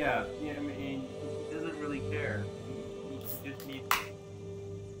 Yeah, I mean, he doesn't really care. He just needs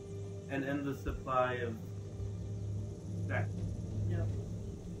an endless supply of sex. Yeah.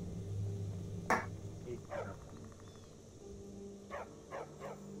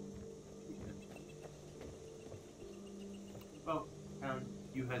 Well,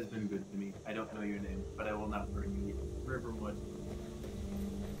 you has been good to me. I don't know your name, but I will not burn you. Riverwood.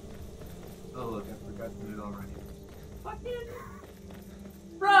 Oh look, I forgot it already. Fucking...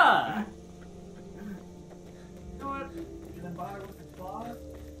 Bruh! You know what? You gonna buy with the claws?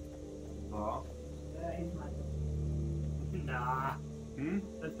 Claw? Yeah, he's not. Nah. Hmm?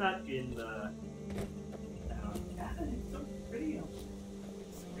 That's not in the... God, it's so pretty on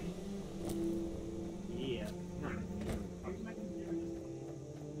the screen. Yeah.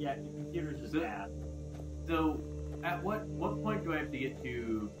 Yeah, the computer's just bad. So, at what point do I have to get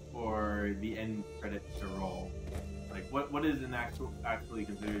to for the end credits to roll? Like, what is an actually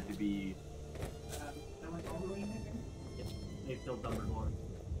considered to be? They killed Dumbledore.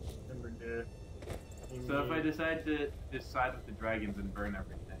 So if I decide to side with the dragons and burn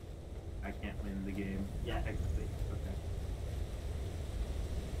everything, I can't win the game. Yeah, technically. Okay.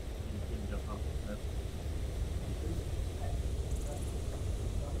 You can jump off the cliff.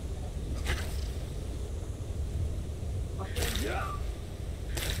 Yeah.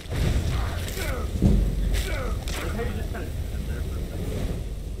 Okay, you just kind of sit there for a second.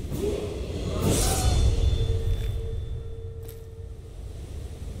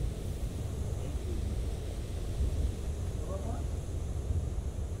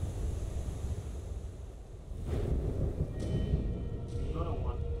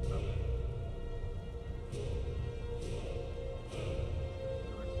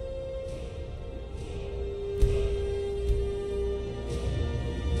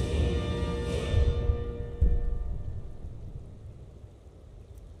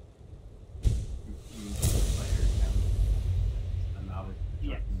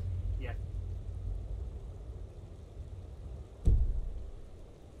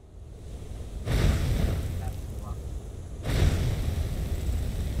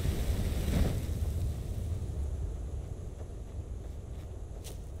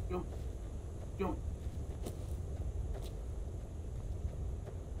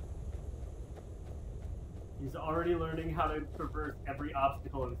 He's already learning how to traverse every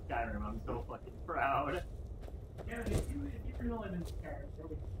obstacle in Skyrim. I'm so fucking proud. Yeah, if you can only in Skyrim, there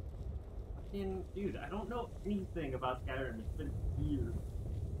we go. Fucking dude, I don't know anything about Skyrim. It's been years.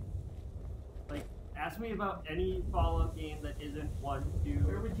 Like, ask me about any Fallout game that isn't 1, 2.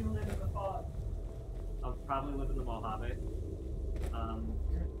 Where would you live in the fog? I'll probably live in the Mojave.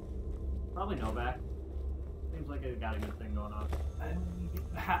 Probably Novak. Seems like I got a good thing going on.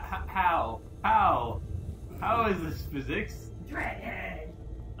 How is this physics? Dragon!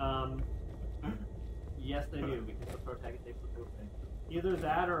 Yes, I do, because the protagonist takes the cool thing. Either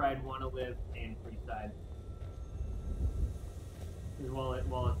that or I'd want to live in Freeside. While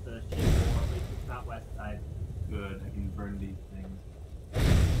it's a shithole not west side. Good, I can burn these things.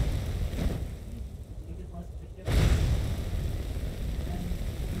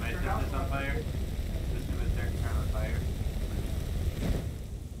 Can I set this on fire? This is a turn on fire.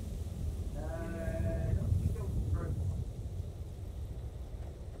 I don't think it'll burn.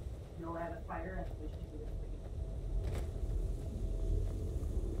 You'll add a fire and we should do it.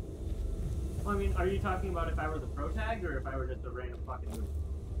 Well, I mean, are you talking about if I were the protag or if I were just a random fucking movie?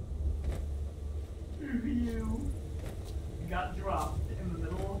 You got dropped in the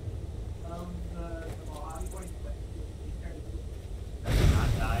middle of the Mojave Wasteland. That did not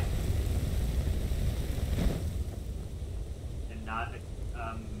die. And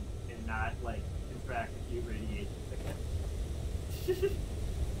not like contract acute radiation sickness.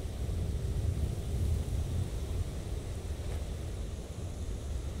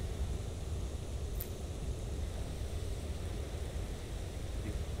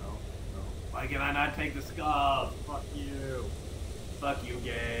 Why can I not take the skulls? Fuck you. Fuck you,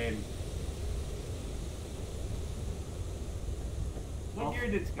 game. What year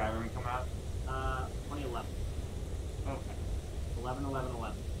did Skyrim come out? 2011. Okay.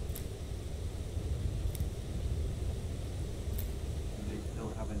 11/11/11. They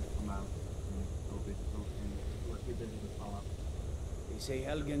still haven't come out. We're too busy with Fallout. They say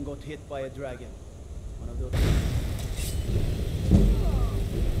Helgen got hit by a dragon. One of those.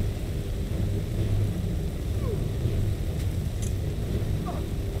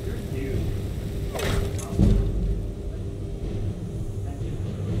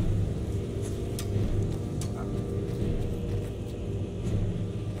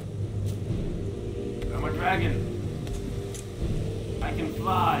 I'm a dragon. I can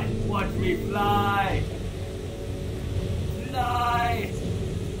fly. Watch me fly. Fly.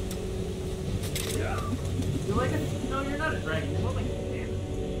 You're like a... No, you're not a dragon. You're more like a man.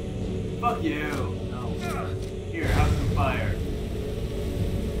 Fuck you. No. Here, have some fire.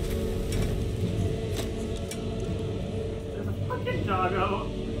 There's a fucking doggo.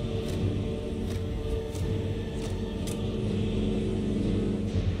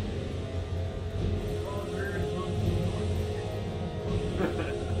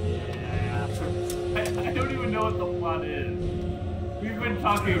 I don't even know what the plot is. We've been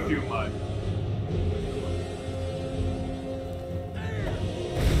talking too much.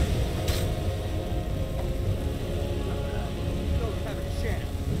 Don't have a chance.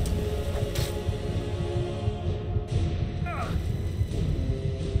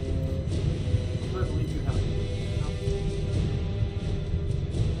 I believe you have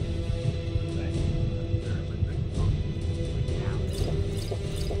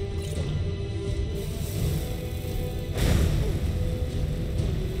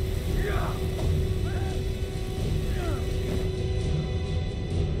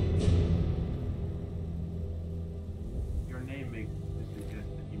Your name makes me suggest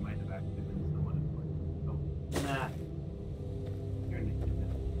that you might have actually been someone important. Oh, Nah. you're naked.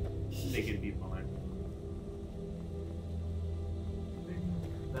 Naked people aren't.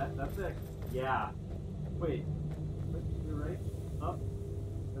 That's it. Yeah. Wait. You're right. Up.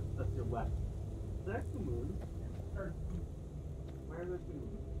 That's your left. Is there two moons? Or where are the two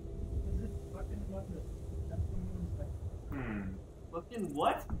moons? Is it fucking what the... That's the moon's thing. Fucking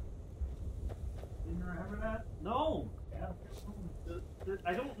what? Didn't you remember that? No. Yeah.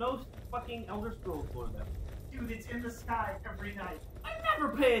 I don't know fucking Elder Scrolls for them. Dude, it's in the sky every night. I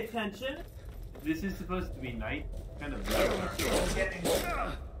never pay attention. This is supposed to be night? Kind of dark. It's getting...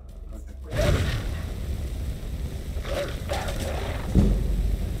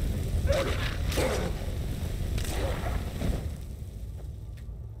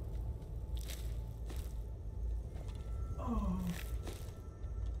 Oh.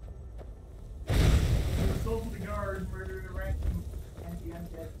 Sold to the guard, murdered a random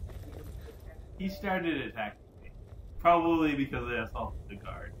anti-undead. He started attacking me. Probably because I assaulted the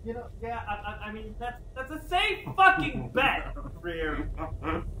guard. You know, yeah, I mean, that's a safe fucking bet, Grier.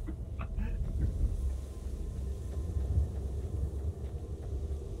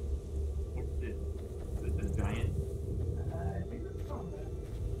 What's this? Is this a giant? I think it's something.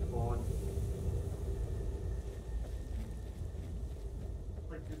 On.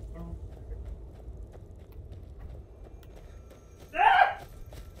 Like this phone. Ah!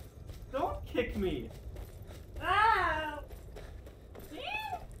 Don't kick me. Ah! See? You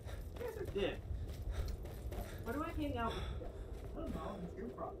guys are dick. Why do I hang out with you guys? I don't know, it's your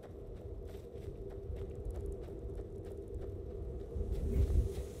problem.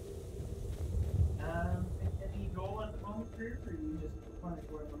 Any goal at the moment, Grier, or you just want to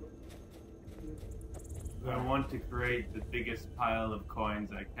go ahead and look? I want to create the biggest pile of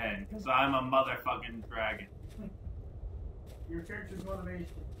coins I can, because I'm a motherfucking dragon. Your character's motivation.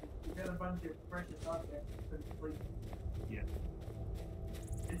 You got a bunch of precious objects to complete. Yeah.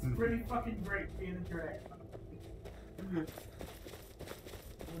 It's pretty fucking great being a dragon.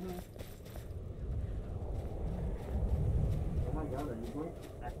 Oh my god, are you going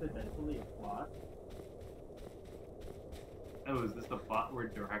to accidentally plot? Oh, is this a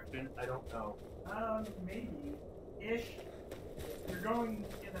botward direction? I don't know. Maybe. Ish. You're going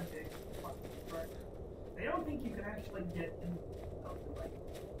in a big fucking direction. I don't think you can actually get in the right.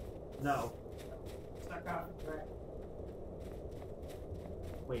 No. Stuck off the track.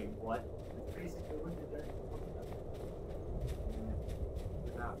 Wait, what? It's basically what you're doing.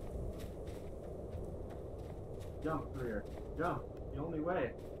 You're not. Jump, Grier. Jump. The only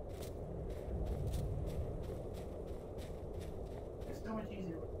way. It's so much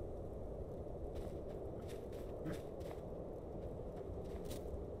easier.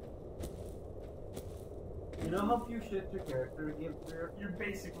 You know how few shits your character gives Grier? You're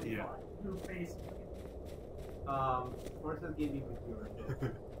basically fine. You're basically Horses gave even fewer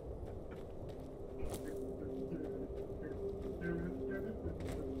shits.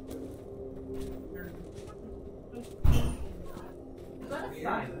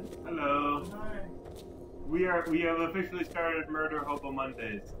 Hello. Hi. We have officially started Murder Hobo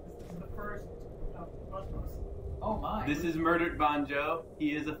Mondays. This is the first Cosmos. Oh my. This is Murdered Banjo.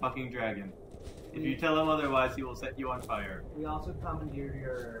 He is a fucking dragon. If you tell him otherwise, he will set you on fire. We also commandeer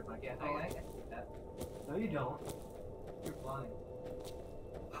your... Yeah, I see that. No, you don't. You're flying.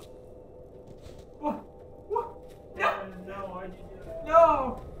 What? No, why'd you do that?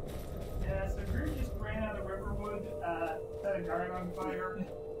 No! Yeah, so Grier just ran out of Riverwood, set a guard on fire,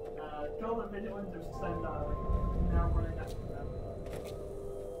 killed the vigilance of Sendar, now running after them.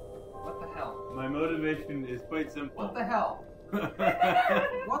 What the hell? My motivation is quite simple. What the hell?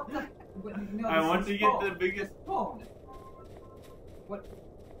 What the... No, I want to get the biggest... Phone. What?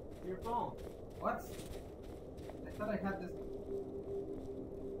 Your phone. What? I thought I had this...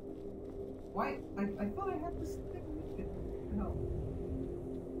 Why? I thought I had this thing. No.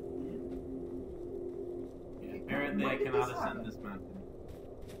 Apparently I cannot ascend this mountain.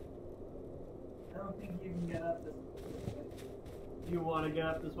 I don't think you can get up this way. Do you want to get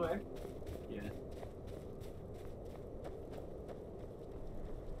up this way? Yes.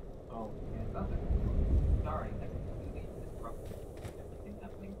 Oh, yeah, nothing. Sorry, I completely disrupted everything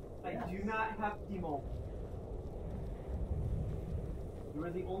happening. I do not have T-Mobile. You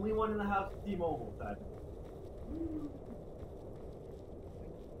are the only one in the house with T-Mobile, Simon.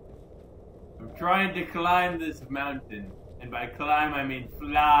 I'm trying to climb this mountain. And by climb, I mean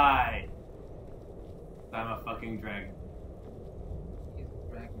fly. I'm a fucking dragon. He's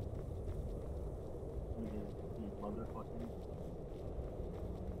a dragon. He is the motherfucking...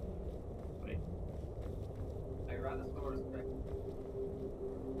 Wait. Tyrannosaurus Rex.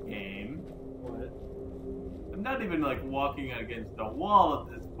 Game. What? I'm not even like walking against a wall at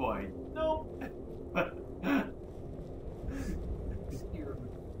this point. Nope.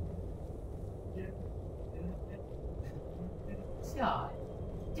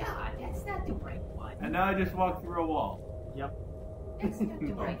 John, that's not the right one. And now I just walk through a wall. Yep. That's not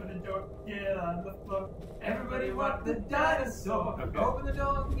the right Open the door, get on the floor. Everybody walk the dinosaur. Okay. Open the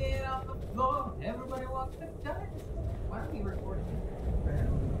door and get on the floor. Everybody walk the dinosaur. Why are we recording this?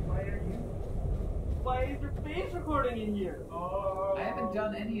 Why are you? Why is your face recording in here? Oh. I haven't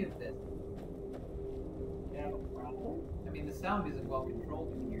done any of this. You have a problem? I mean, the sound isn't well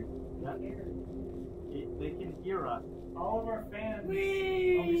controlled in here. They can hear us. All of our fans will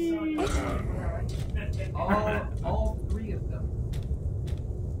be so excited. All three of them.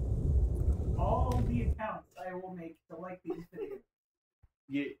 All the accounts I will make to like these videos.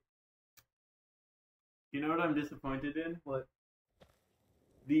 Yeah. You know what I'm disappointed in? What?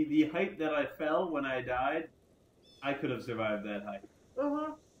 The height that I fell when I died, I could have survived that height.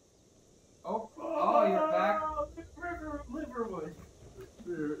 Uh-huh. Oh, you're back. Liverwood.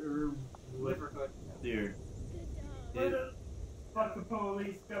 Liverhood. Dude. Fuck the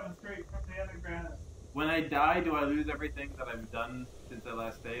police coming straight from the underground. When I die, do I lose everything that I've done since I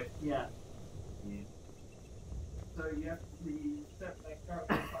last saved? Yeah. Yeah. So you have to reset that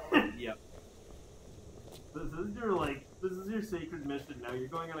card. Yep. This is your sacred mission now. You're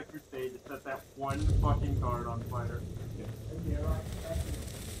going on a crusade to set that one fucking card on fire. Yeah, right.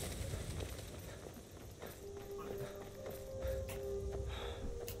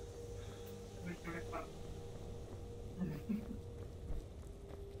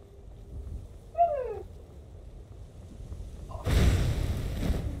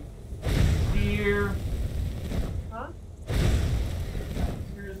 Dear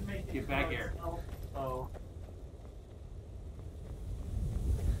back here. Oh.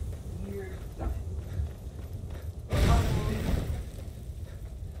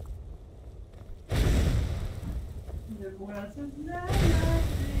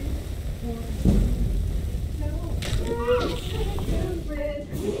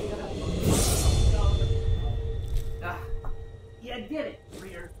 You did it,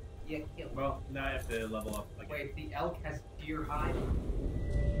 Grier. You killed me. Well, now I have to level up again. Wait, the elk has deer hide.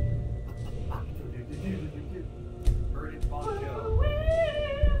 Birded poncho.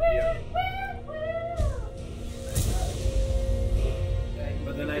 Yeah.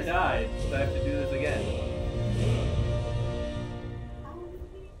 But then I died, so I have to do this again.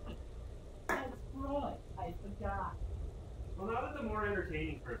 That's right. I forgot. Well, now that the more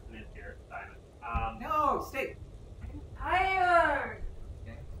entertaining person is here, Simon. No, stay. Tired!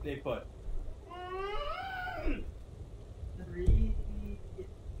 Okay. Stay put. Okay,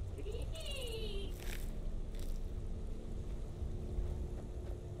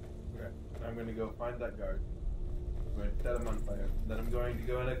 I'm going to go find that guard. I'm going to set him on fire. Then I'm going to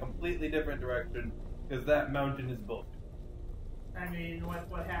go in a completely different direction, because that mountain is bullshit. I mean,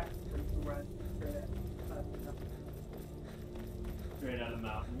 what happens when you run Straight out of the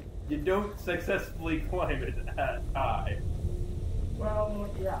mountain. You don't successfully climb it at high. Well,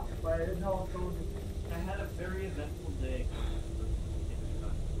 yeah, but it also I had a very eventful day.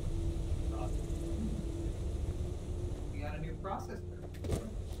 We got a new processor.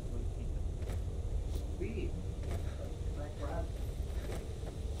 Sweet.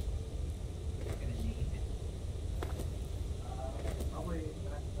 probably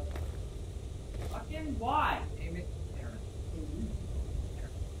Fucking why? Name it Aaron.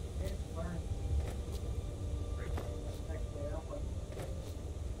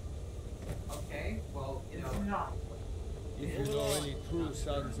 Okay, well, you know. It's not. If you know any true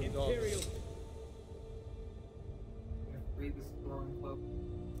sons and daughters. Read the storm cloak.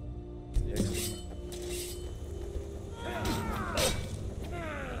 Yes.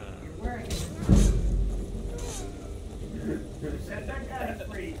 You're wearing it. Set that guy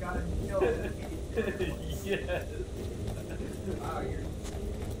free. Got him killed. Yes. Wow, you're.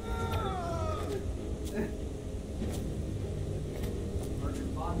 Murder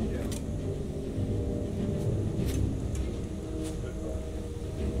poncho.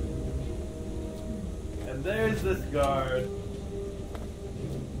 And there's this guard.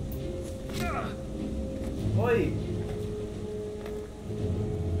 Oi!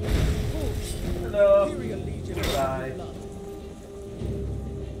 Hello. Goodbye.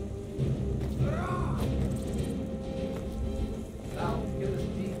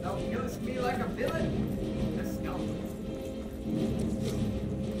 Don't kill me like a villain. Let's go.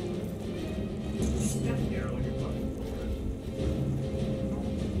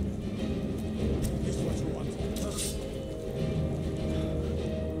 This is what you want.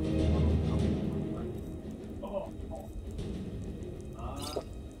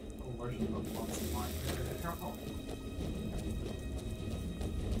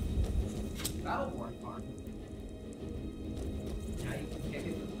 Battleborn farm. Now you can kick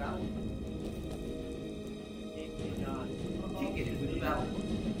it with the Battleborn. Kick it with the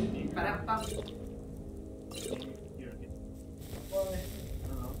Battleborn. Ba-da-ba.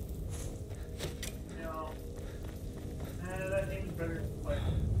 That name's better.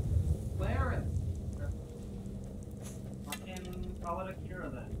 Clarence. Fucking call it a cure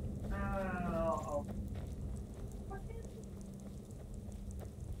then. Oh.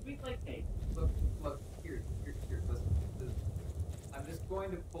 Sweet like cake. Look, here, listen. I'm just going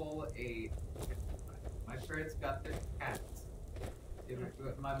to pull a. My parents got their cats.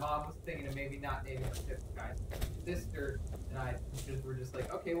 My mom was thinking of maybe not naming her fifth guy. Sister and I were just like,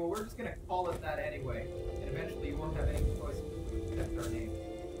 okay, well, we're just gonna call it that anyway, and eventually you won't have any choice except our name.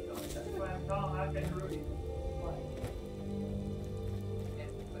 So that's why I'm calling I've been Rudy.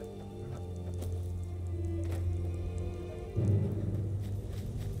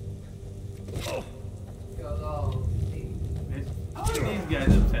 How are these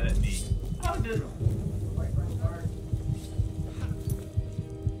guys upset at me? How does...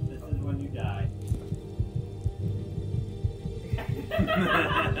 This is when you die.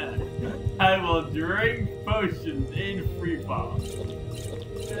 I will drink potions in free fall.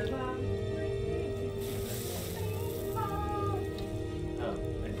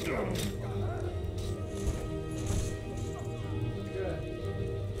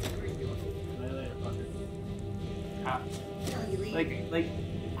 Like,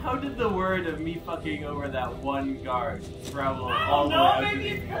 how did the word of me fucking over that one guard travel all the way out to maybe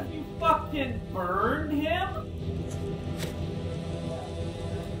it's because you fucking burned him?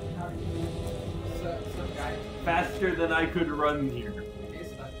 faster than I could run here.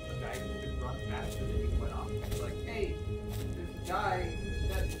 It's not the guy who could run faster than he went off. It's like, hey, there's a guy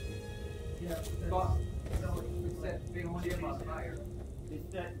that set big Jim on fire. They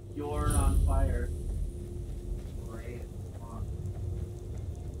set Yorn on fire. Great. Come on.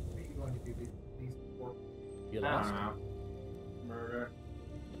 What are you going to do these poor? You I lost. don't know. Murder.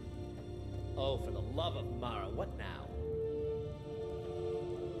 Oh, for the love of Mara, what now?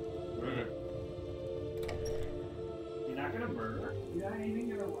 Murder. You're not gonna murder? You got anything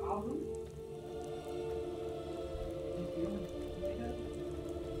gonna rob them?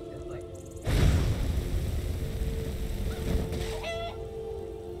 It's like.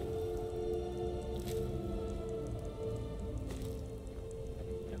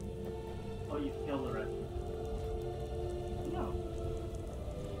 Oh, you kill the rest. No.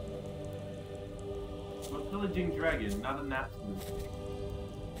 I'm a pillaging dragon, not an absolute thing.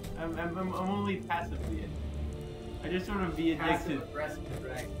 I'm only passively it. I just sort of be addicted. Passive aggressive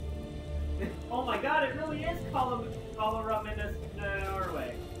dragon. Oh my god, it really is Colorum in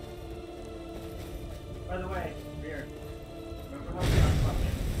Norway. By the way, Grier, remember how we talked about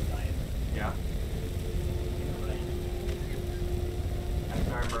science? Yeah. Right.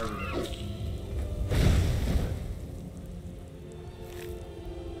 After I murdered it.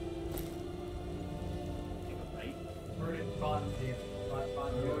 Take a bite. Burn it, fun, Jim.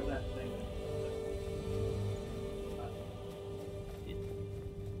 Fun, Where was that thing?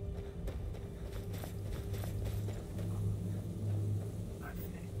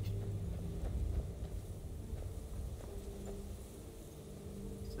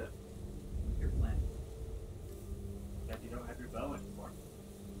 So, Your plan. That you don't have your bow anymore.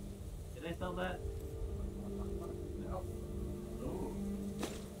 did I sell that? No. Ooh.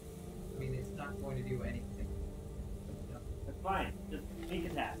 I mean, it's not going to do anything. That's fine. Just sneak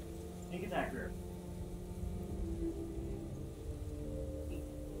attack. Sneak attack, Grier.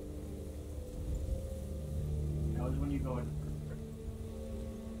 That was when you go into first person.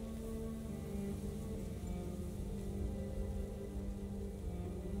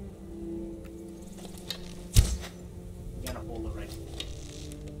 You gotta hold it right.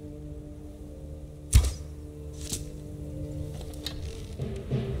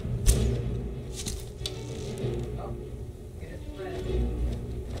 Oh, get it spread.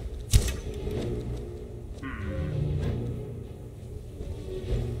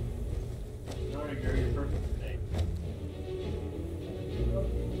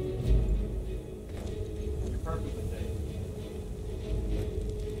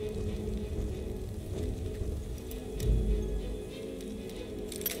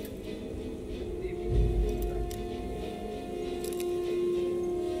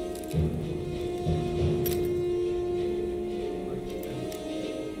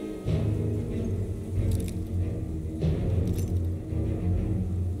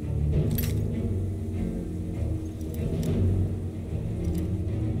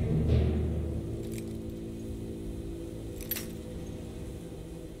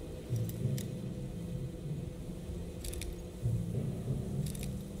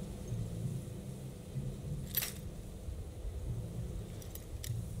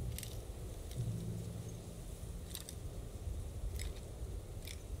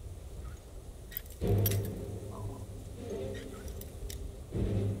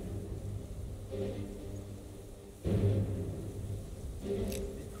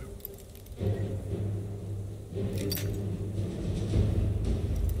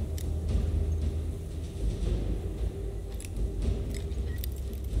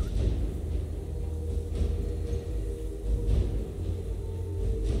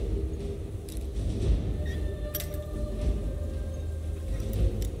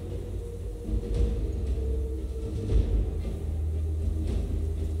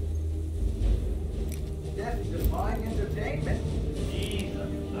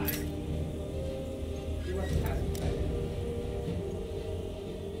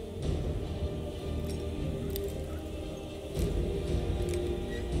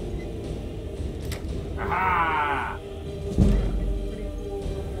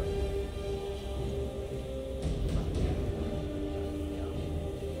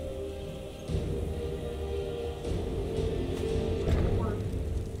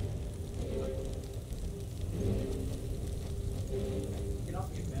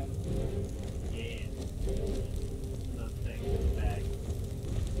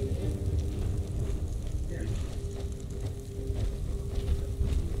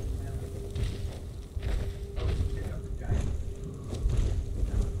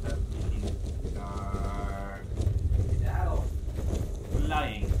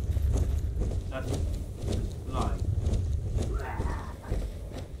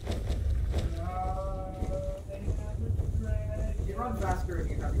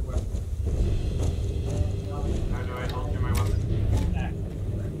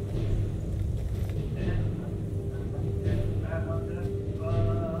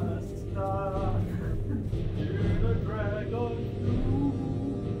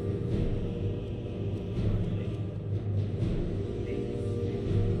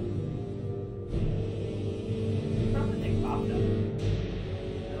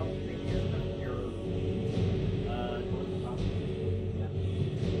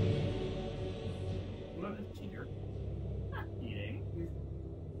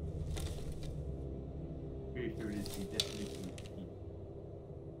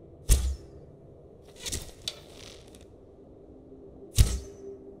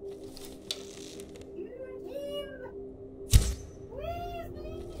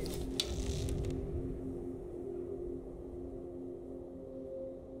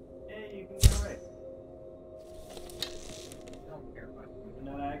 Hey, you can go away. Don't care about you.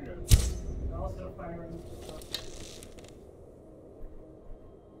 You're not aggro. Also firing stuff.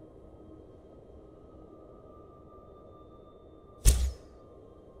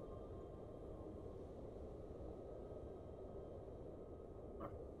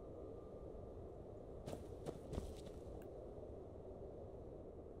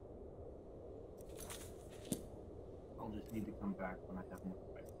 I'll just need to come back when I have more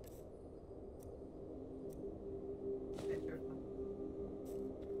fight.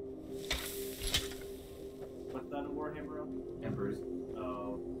 What's that in Warhammer? Embers.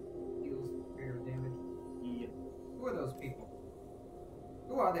 Oh. Deals greater damage. Yeah. Who are those people?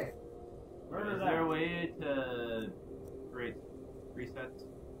 Who are they? Is there a way to create resets?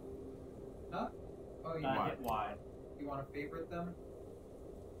 Huh? Oh, you Hit Y. You want to favorite them?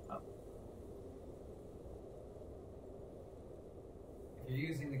 Oh. If you're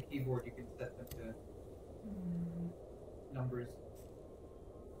using the keyboard, you can set them to numbers.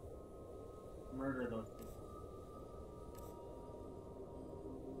 Murder those people.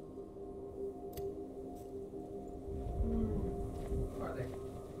 Who are they?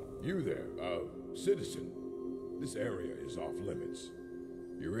 You there, citizen. This area is off limits.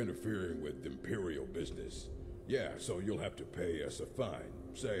 You're interfering with Imperial business. Yeah, so you'll have to pay us a fine.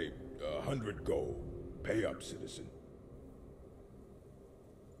 Say, 100 gold. Pay up, citizen.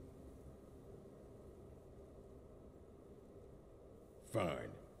 Fine.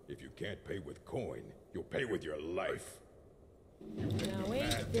 If you can't pay with coin, you'll pay with your life. Now ain't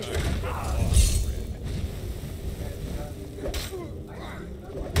Bad this time to get lost, friend.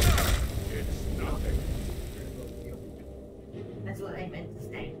 It's nothing. That's what I meant to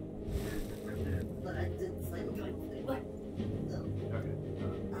say. But I didn't say what.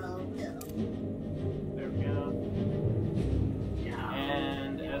 Oh no. There we go.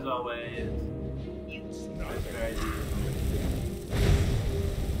 And as always,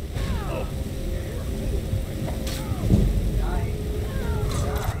 Oh. Die.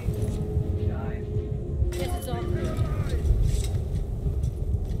 This is all through.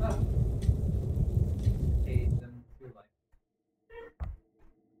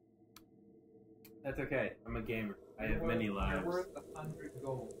 That's okay. I'm a gamer. I have many lives. You're worth 100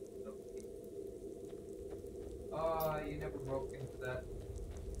 gold. You never broke into that.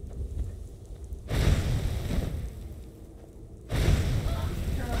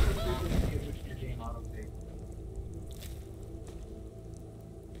 Turn on the frequency at which your game autosaves.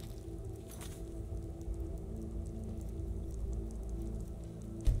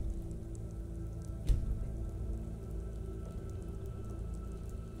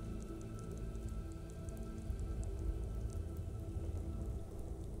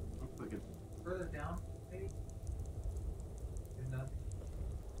 Further down, maybe? There's nothing.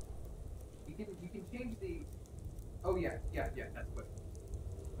 You can change the. Oh yeah, that's what.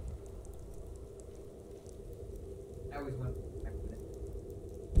 I always went back to this.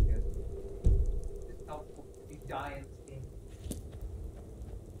 Because it's helpful if you die in this game.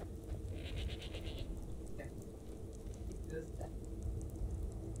 Yeah. It does that.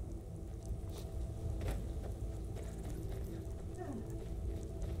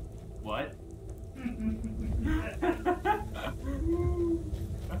 What?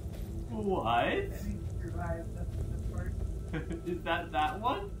 What? Is that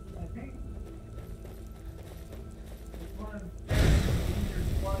one? I think. It's one of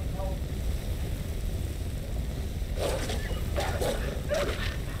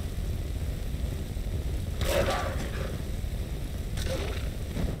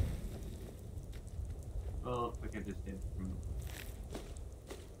Well, if I could just hit from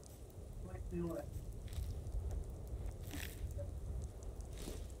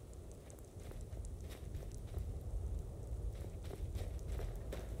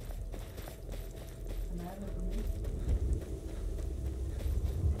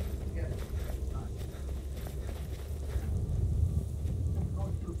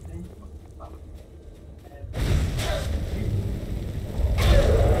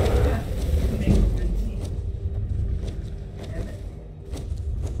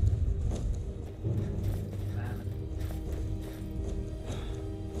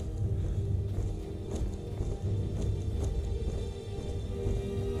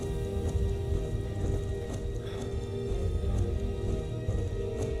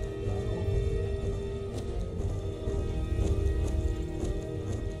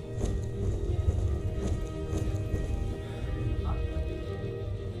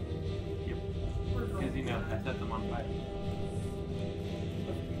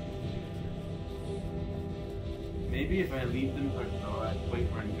Maybe if I leave them for the white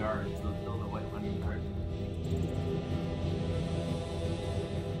run guards, they'll kill the white run guards.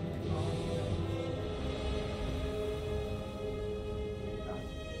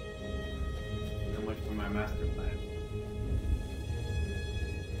 So much for my master plan.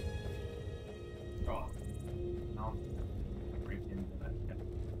 Oh. No. Break into that.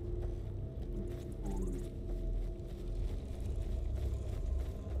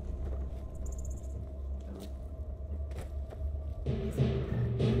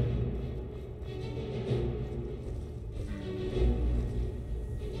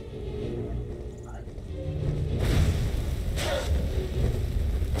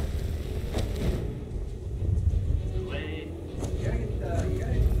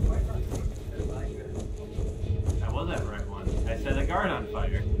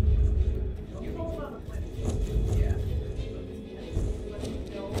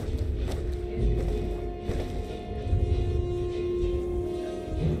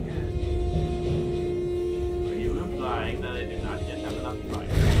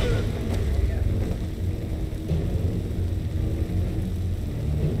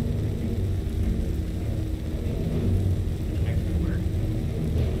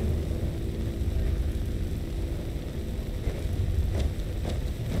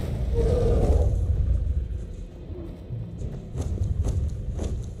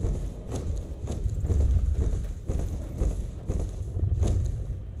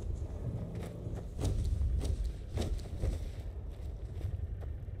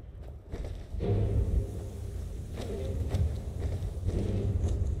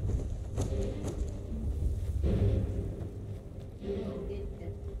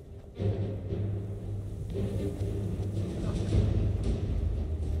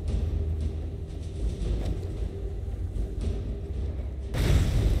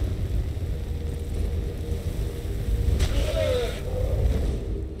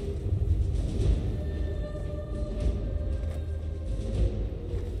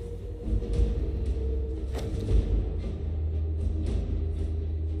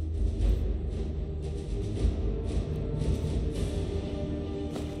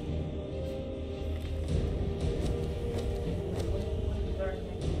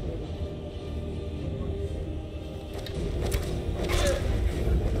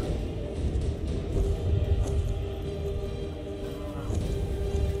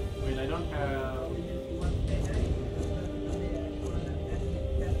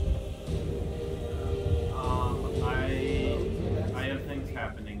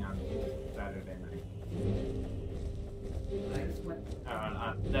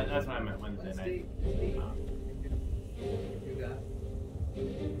 That's what I meant Wednesday night.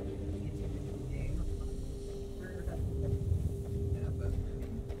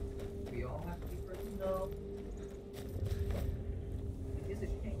 We all have to be present, though. It is a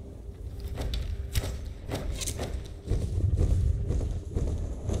shame.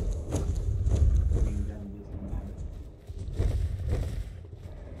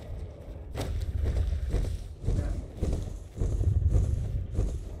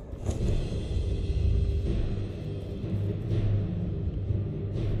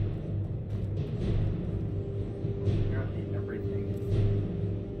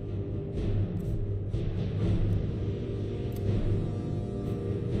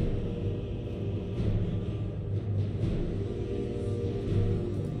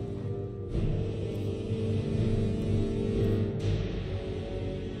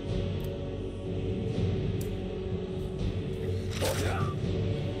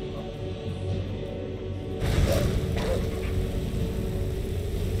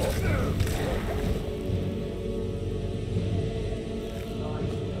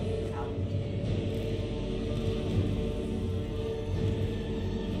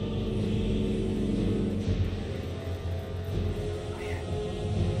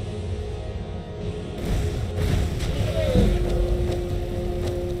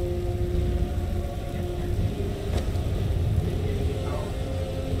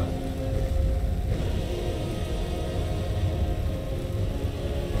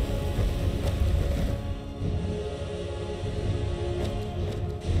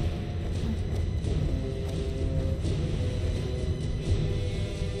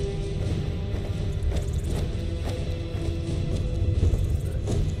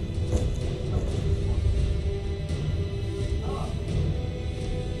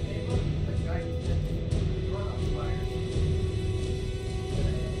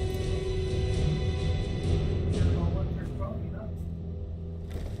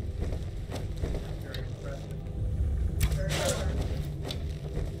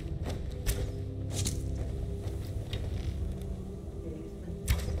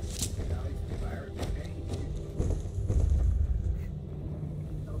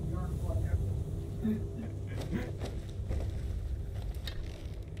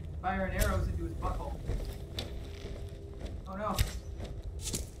 Firing arrows into his butthole. Oh no.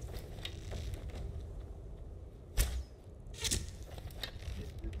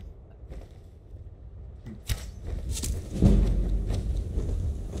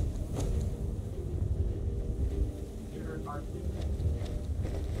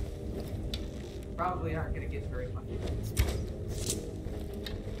 Probably aren't going to get very much.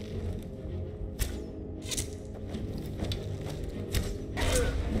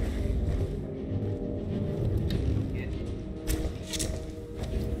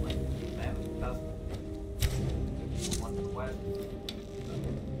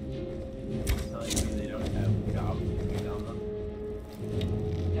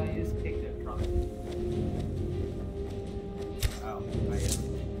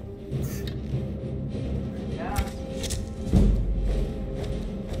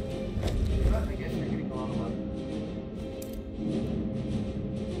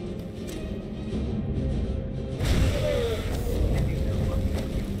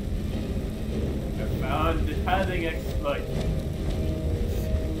 Having exploit.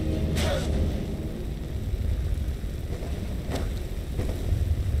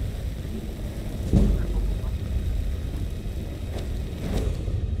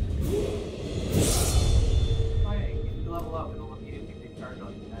 Level up, it'll immediately recharge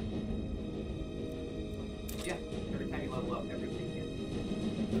on your attack. Yeah, every time you level up, everything gets.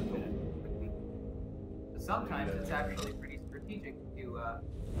 But sometimes it's actually pretty strategic to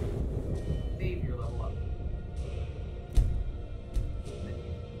save your level up.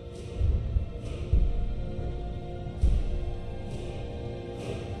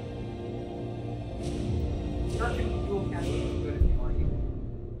 Structured dual casting is good if you want to use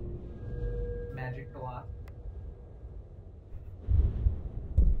magic a lot.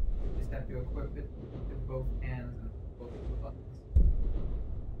 Just have to equip it with both hands and both of the buttons.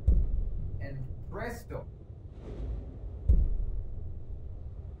 And presto!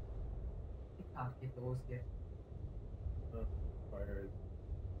 You can't get those yet.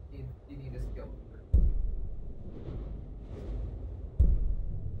 You need a skill first.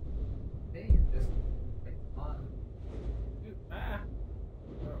 Hey, you're just right on. Dude, ah!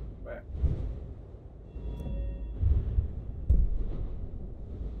 Oh, back.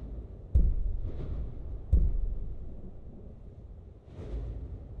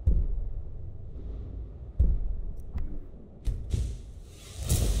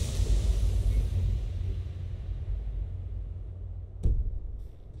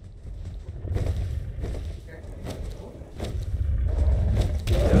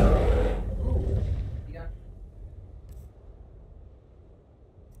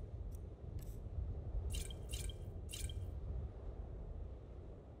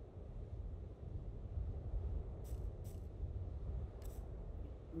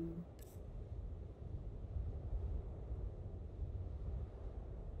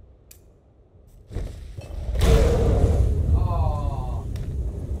 Oh.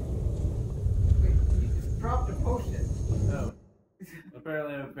 Wait, you just dropped a potion. Oh.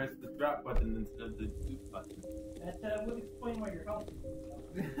 Apparently I pressed the drop button instead of the shoot button. That would explain why you're helping.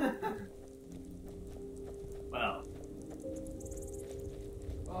 Well.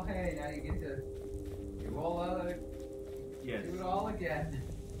 Well, hey, now you get to do all other. Yes. Do it all again.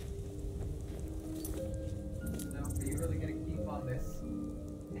 No, are you really gonna keep on this?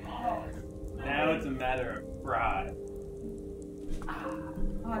 Now it's a matter of pride.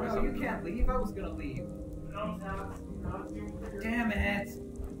 Oh no, you can't leave. I was gonna leave. No, Damn it!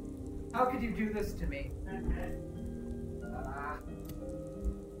 How could you do this to me?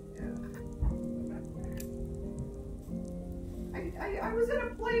 I was at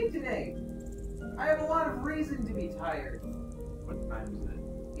a play today. I have a lot of reason to be tired. What time is it?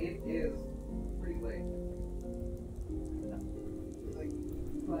 It is pretty late.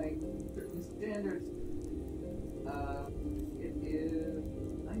 Like certain standards, it is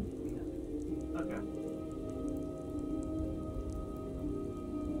 9 p.m. Okay.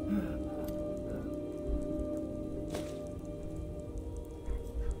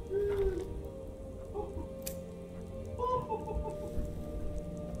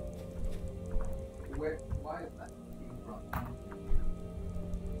 Why is that being brought down?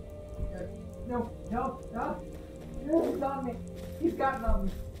 No. He's on me. He's gotten on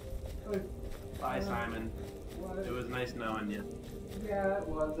me. Bye, Simon. What? It was nice knowing you. Yeah, it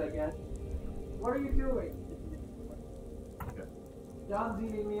was, I guess. What are you doing? Okay. John's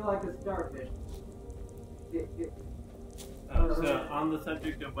eating me like a starfish. Oh, so on the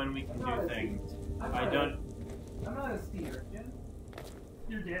subject of when we can do things, I'm not a seer.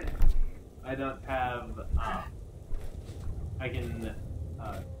 You're dead. I don't have, I can,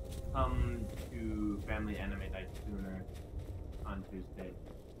 Come to Family Anime Night sooner on Tuesday.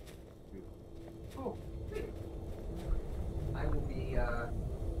 Oh, I will be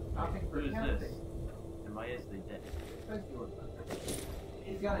shopping for Who's camping. this? And why is they dead? Because yours.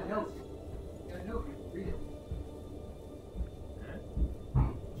 He's got a note. He's got a note. Read it. Huh?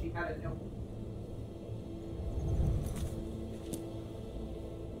 She had a note.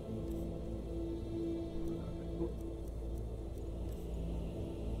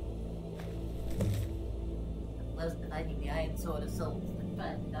 Close to finding the Iron Sword of Souls,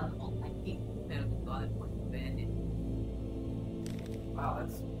 but not all my people found the God was abandoned. Wow,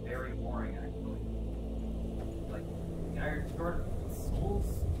 that's very boring, actually. Like, the Iron Sword of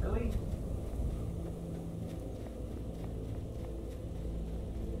Souls? Really?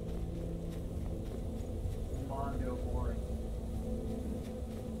 Mondo boring.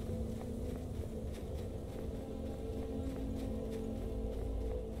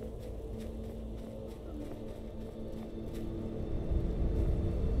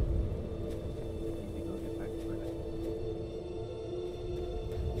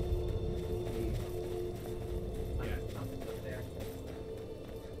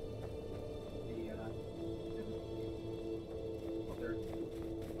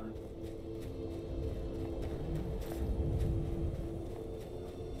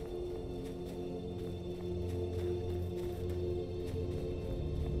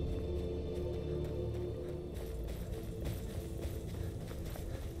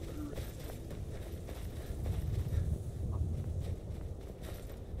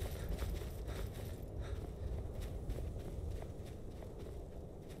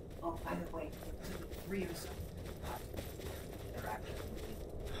 Oh, by the way, Grier's interaction with me.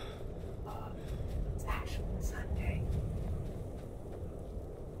 It's actually Sunday.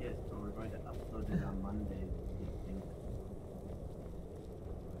 Yes, but we're going to upload it on Monday.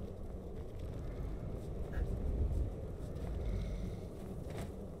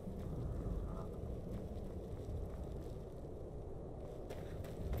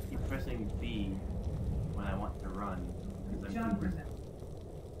 Keep pressing B when I want to run. Because I'm too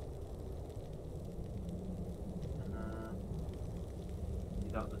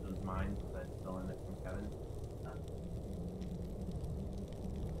You thought this was mine, but I stole it from Kevin.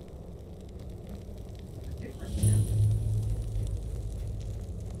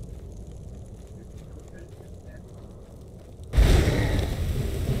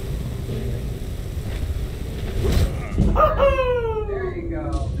 There you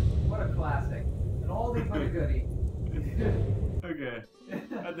go. What a classic. An oldie but a goodie. Okay,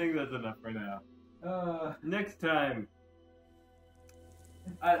 I think that's enough for now. Next time,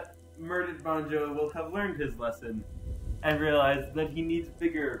 Murdered Banjo will have learned his lesson and realized that he needs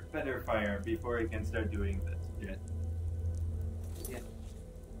bigger, better fire before he can start doing this shit. Yeah.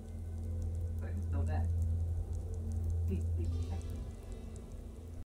 But it's still dead. Please, please,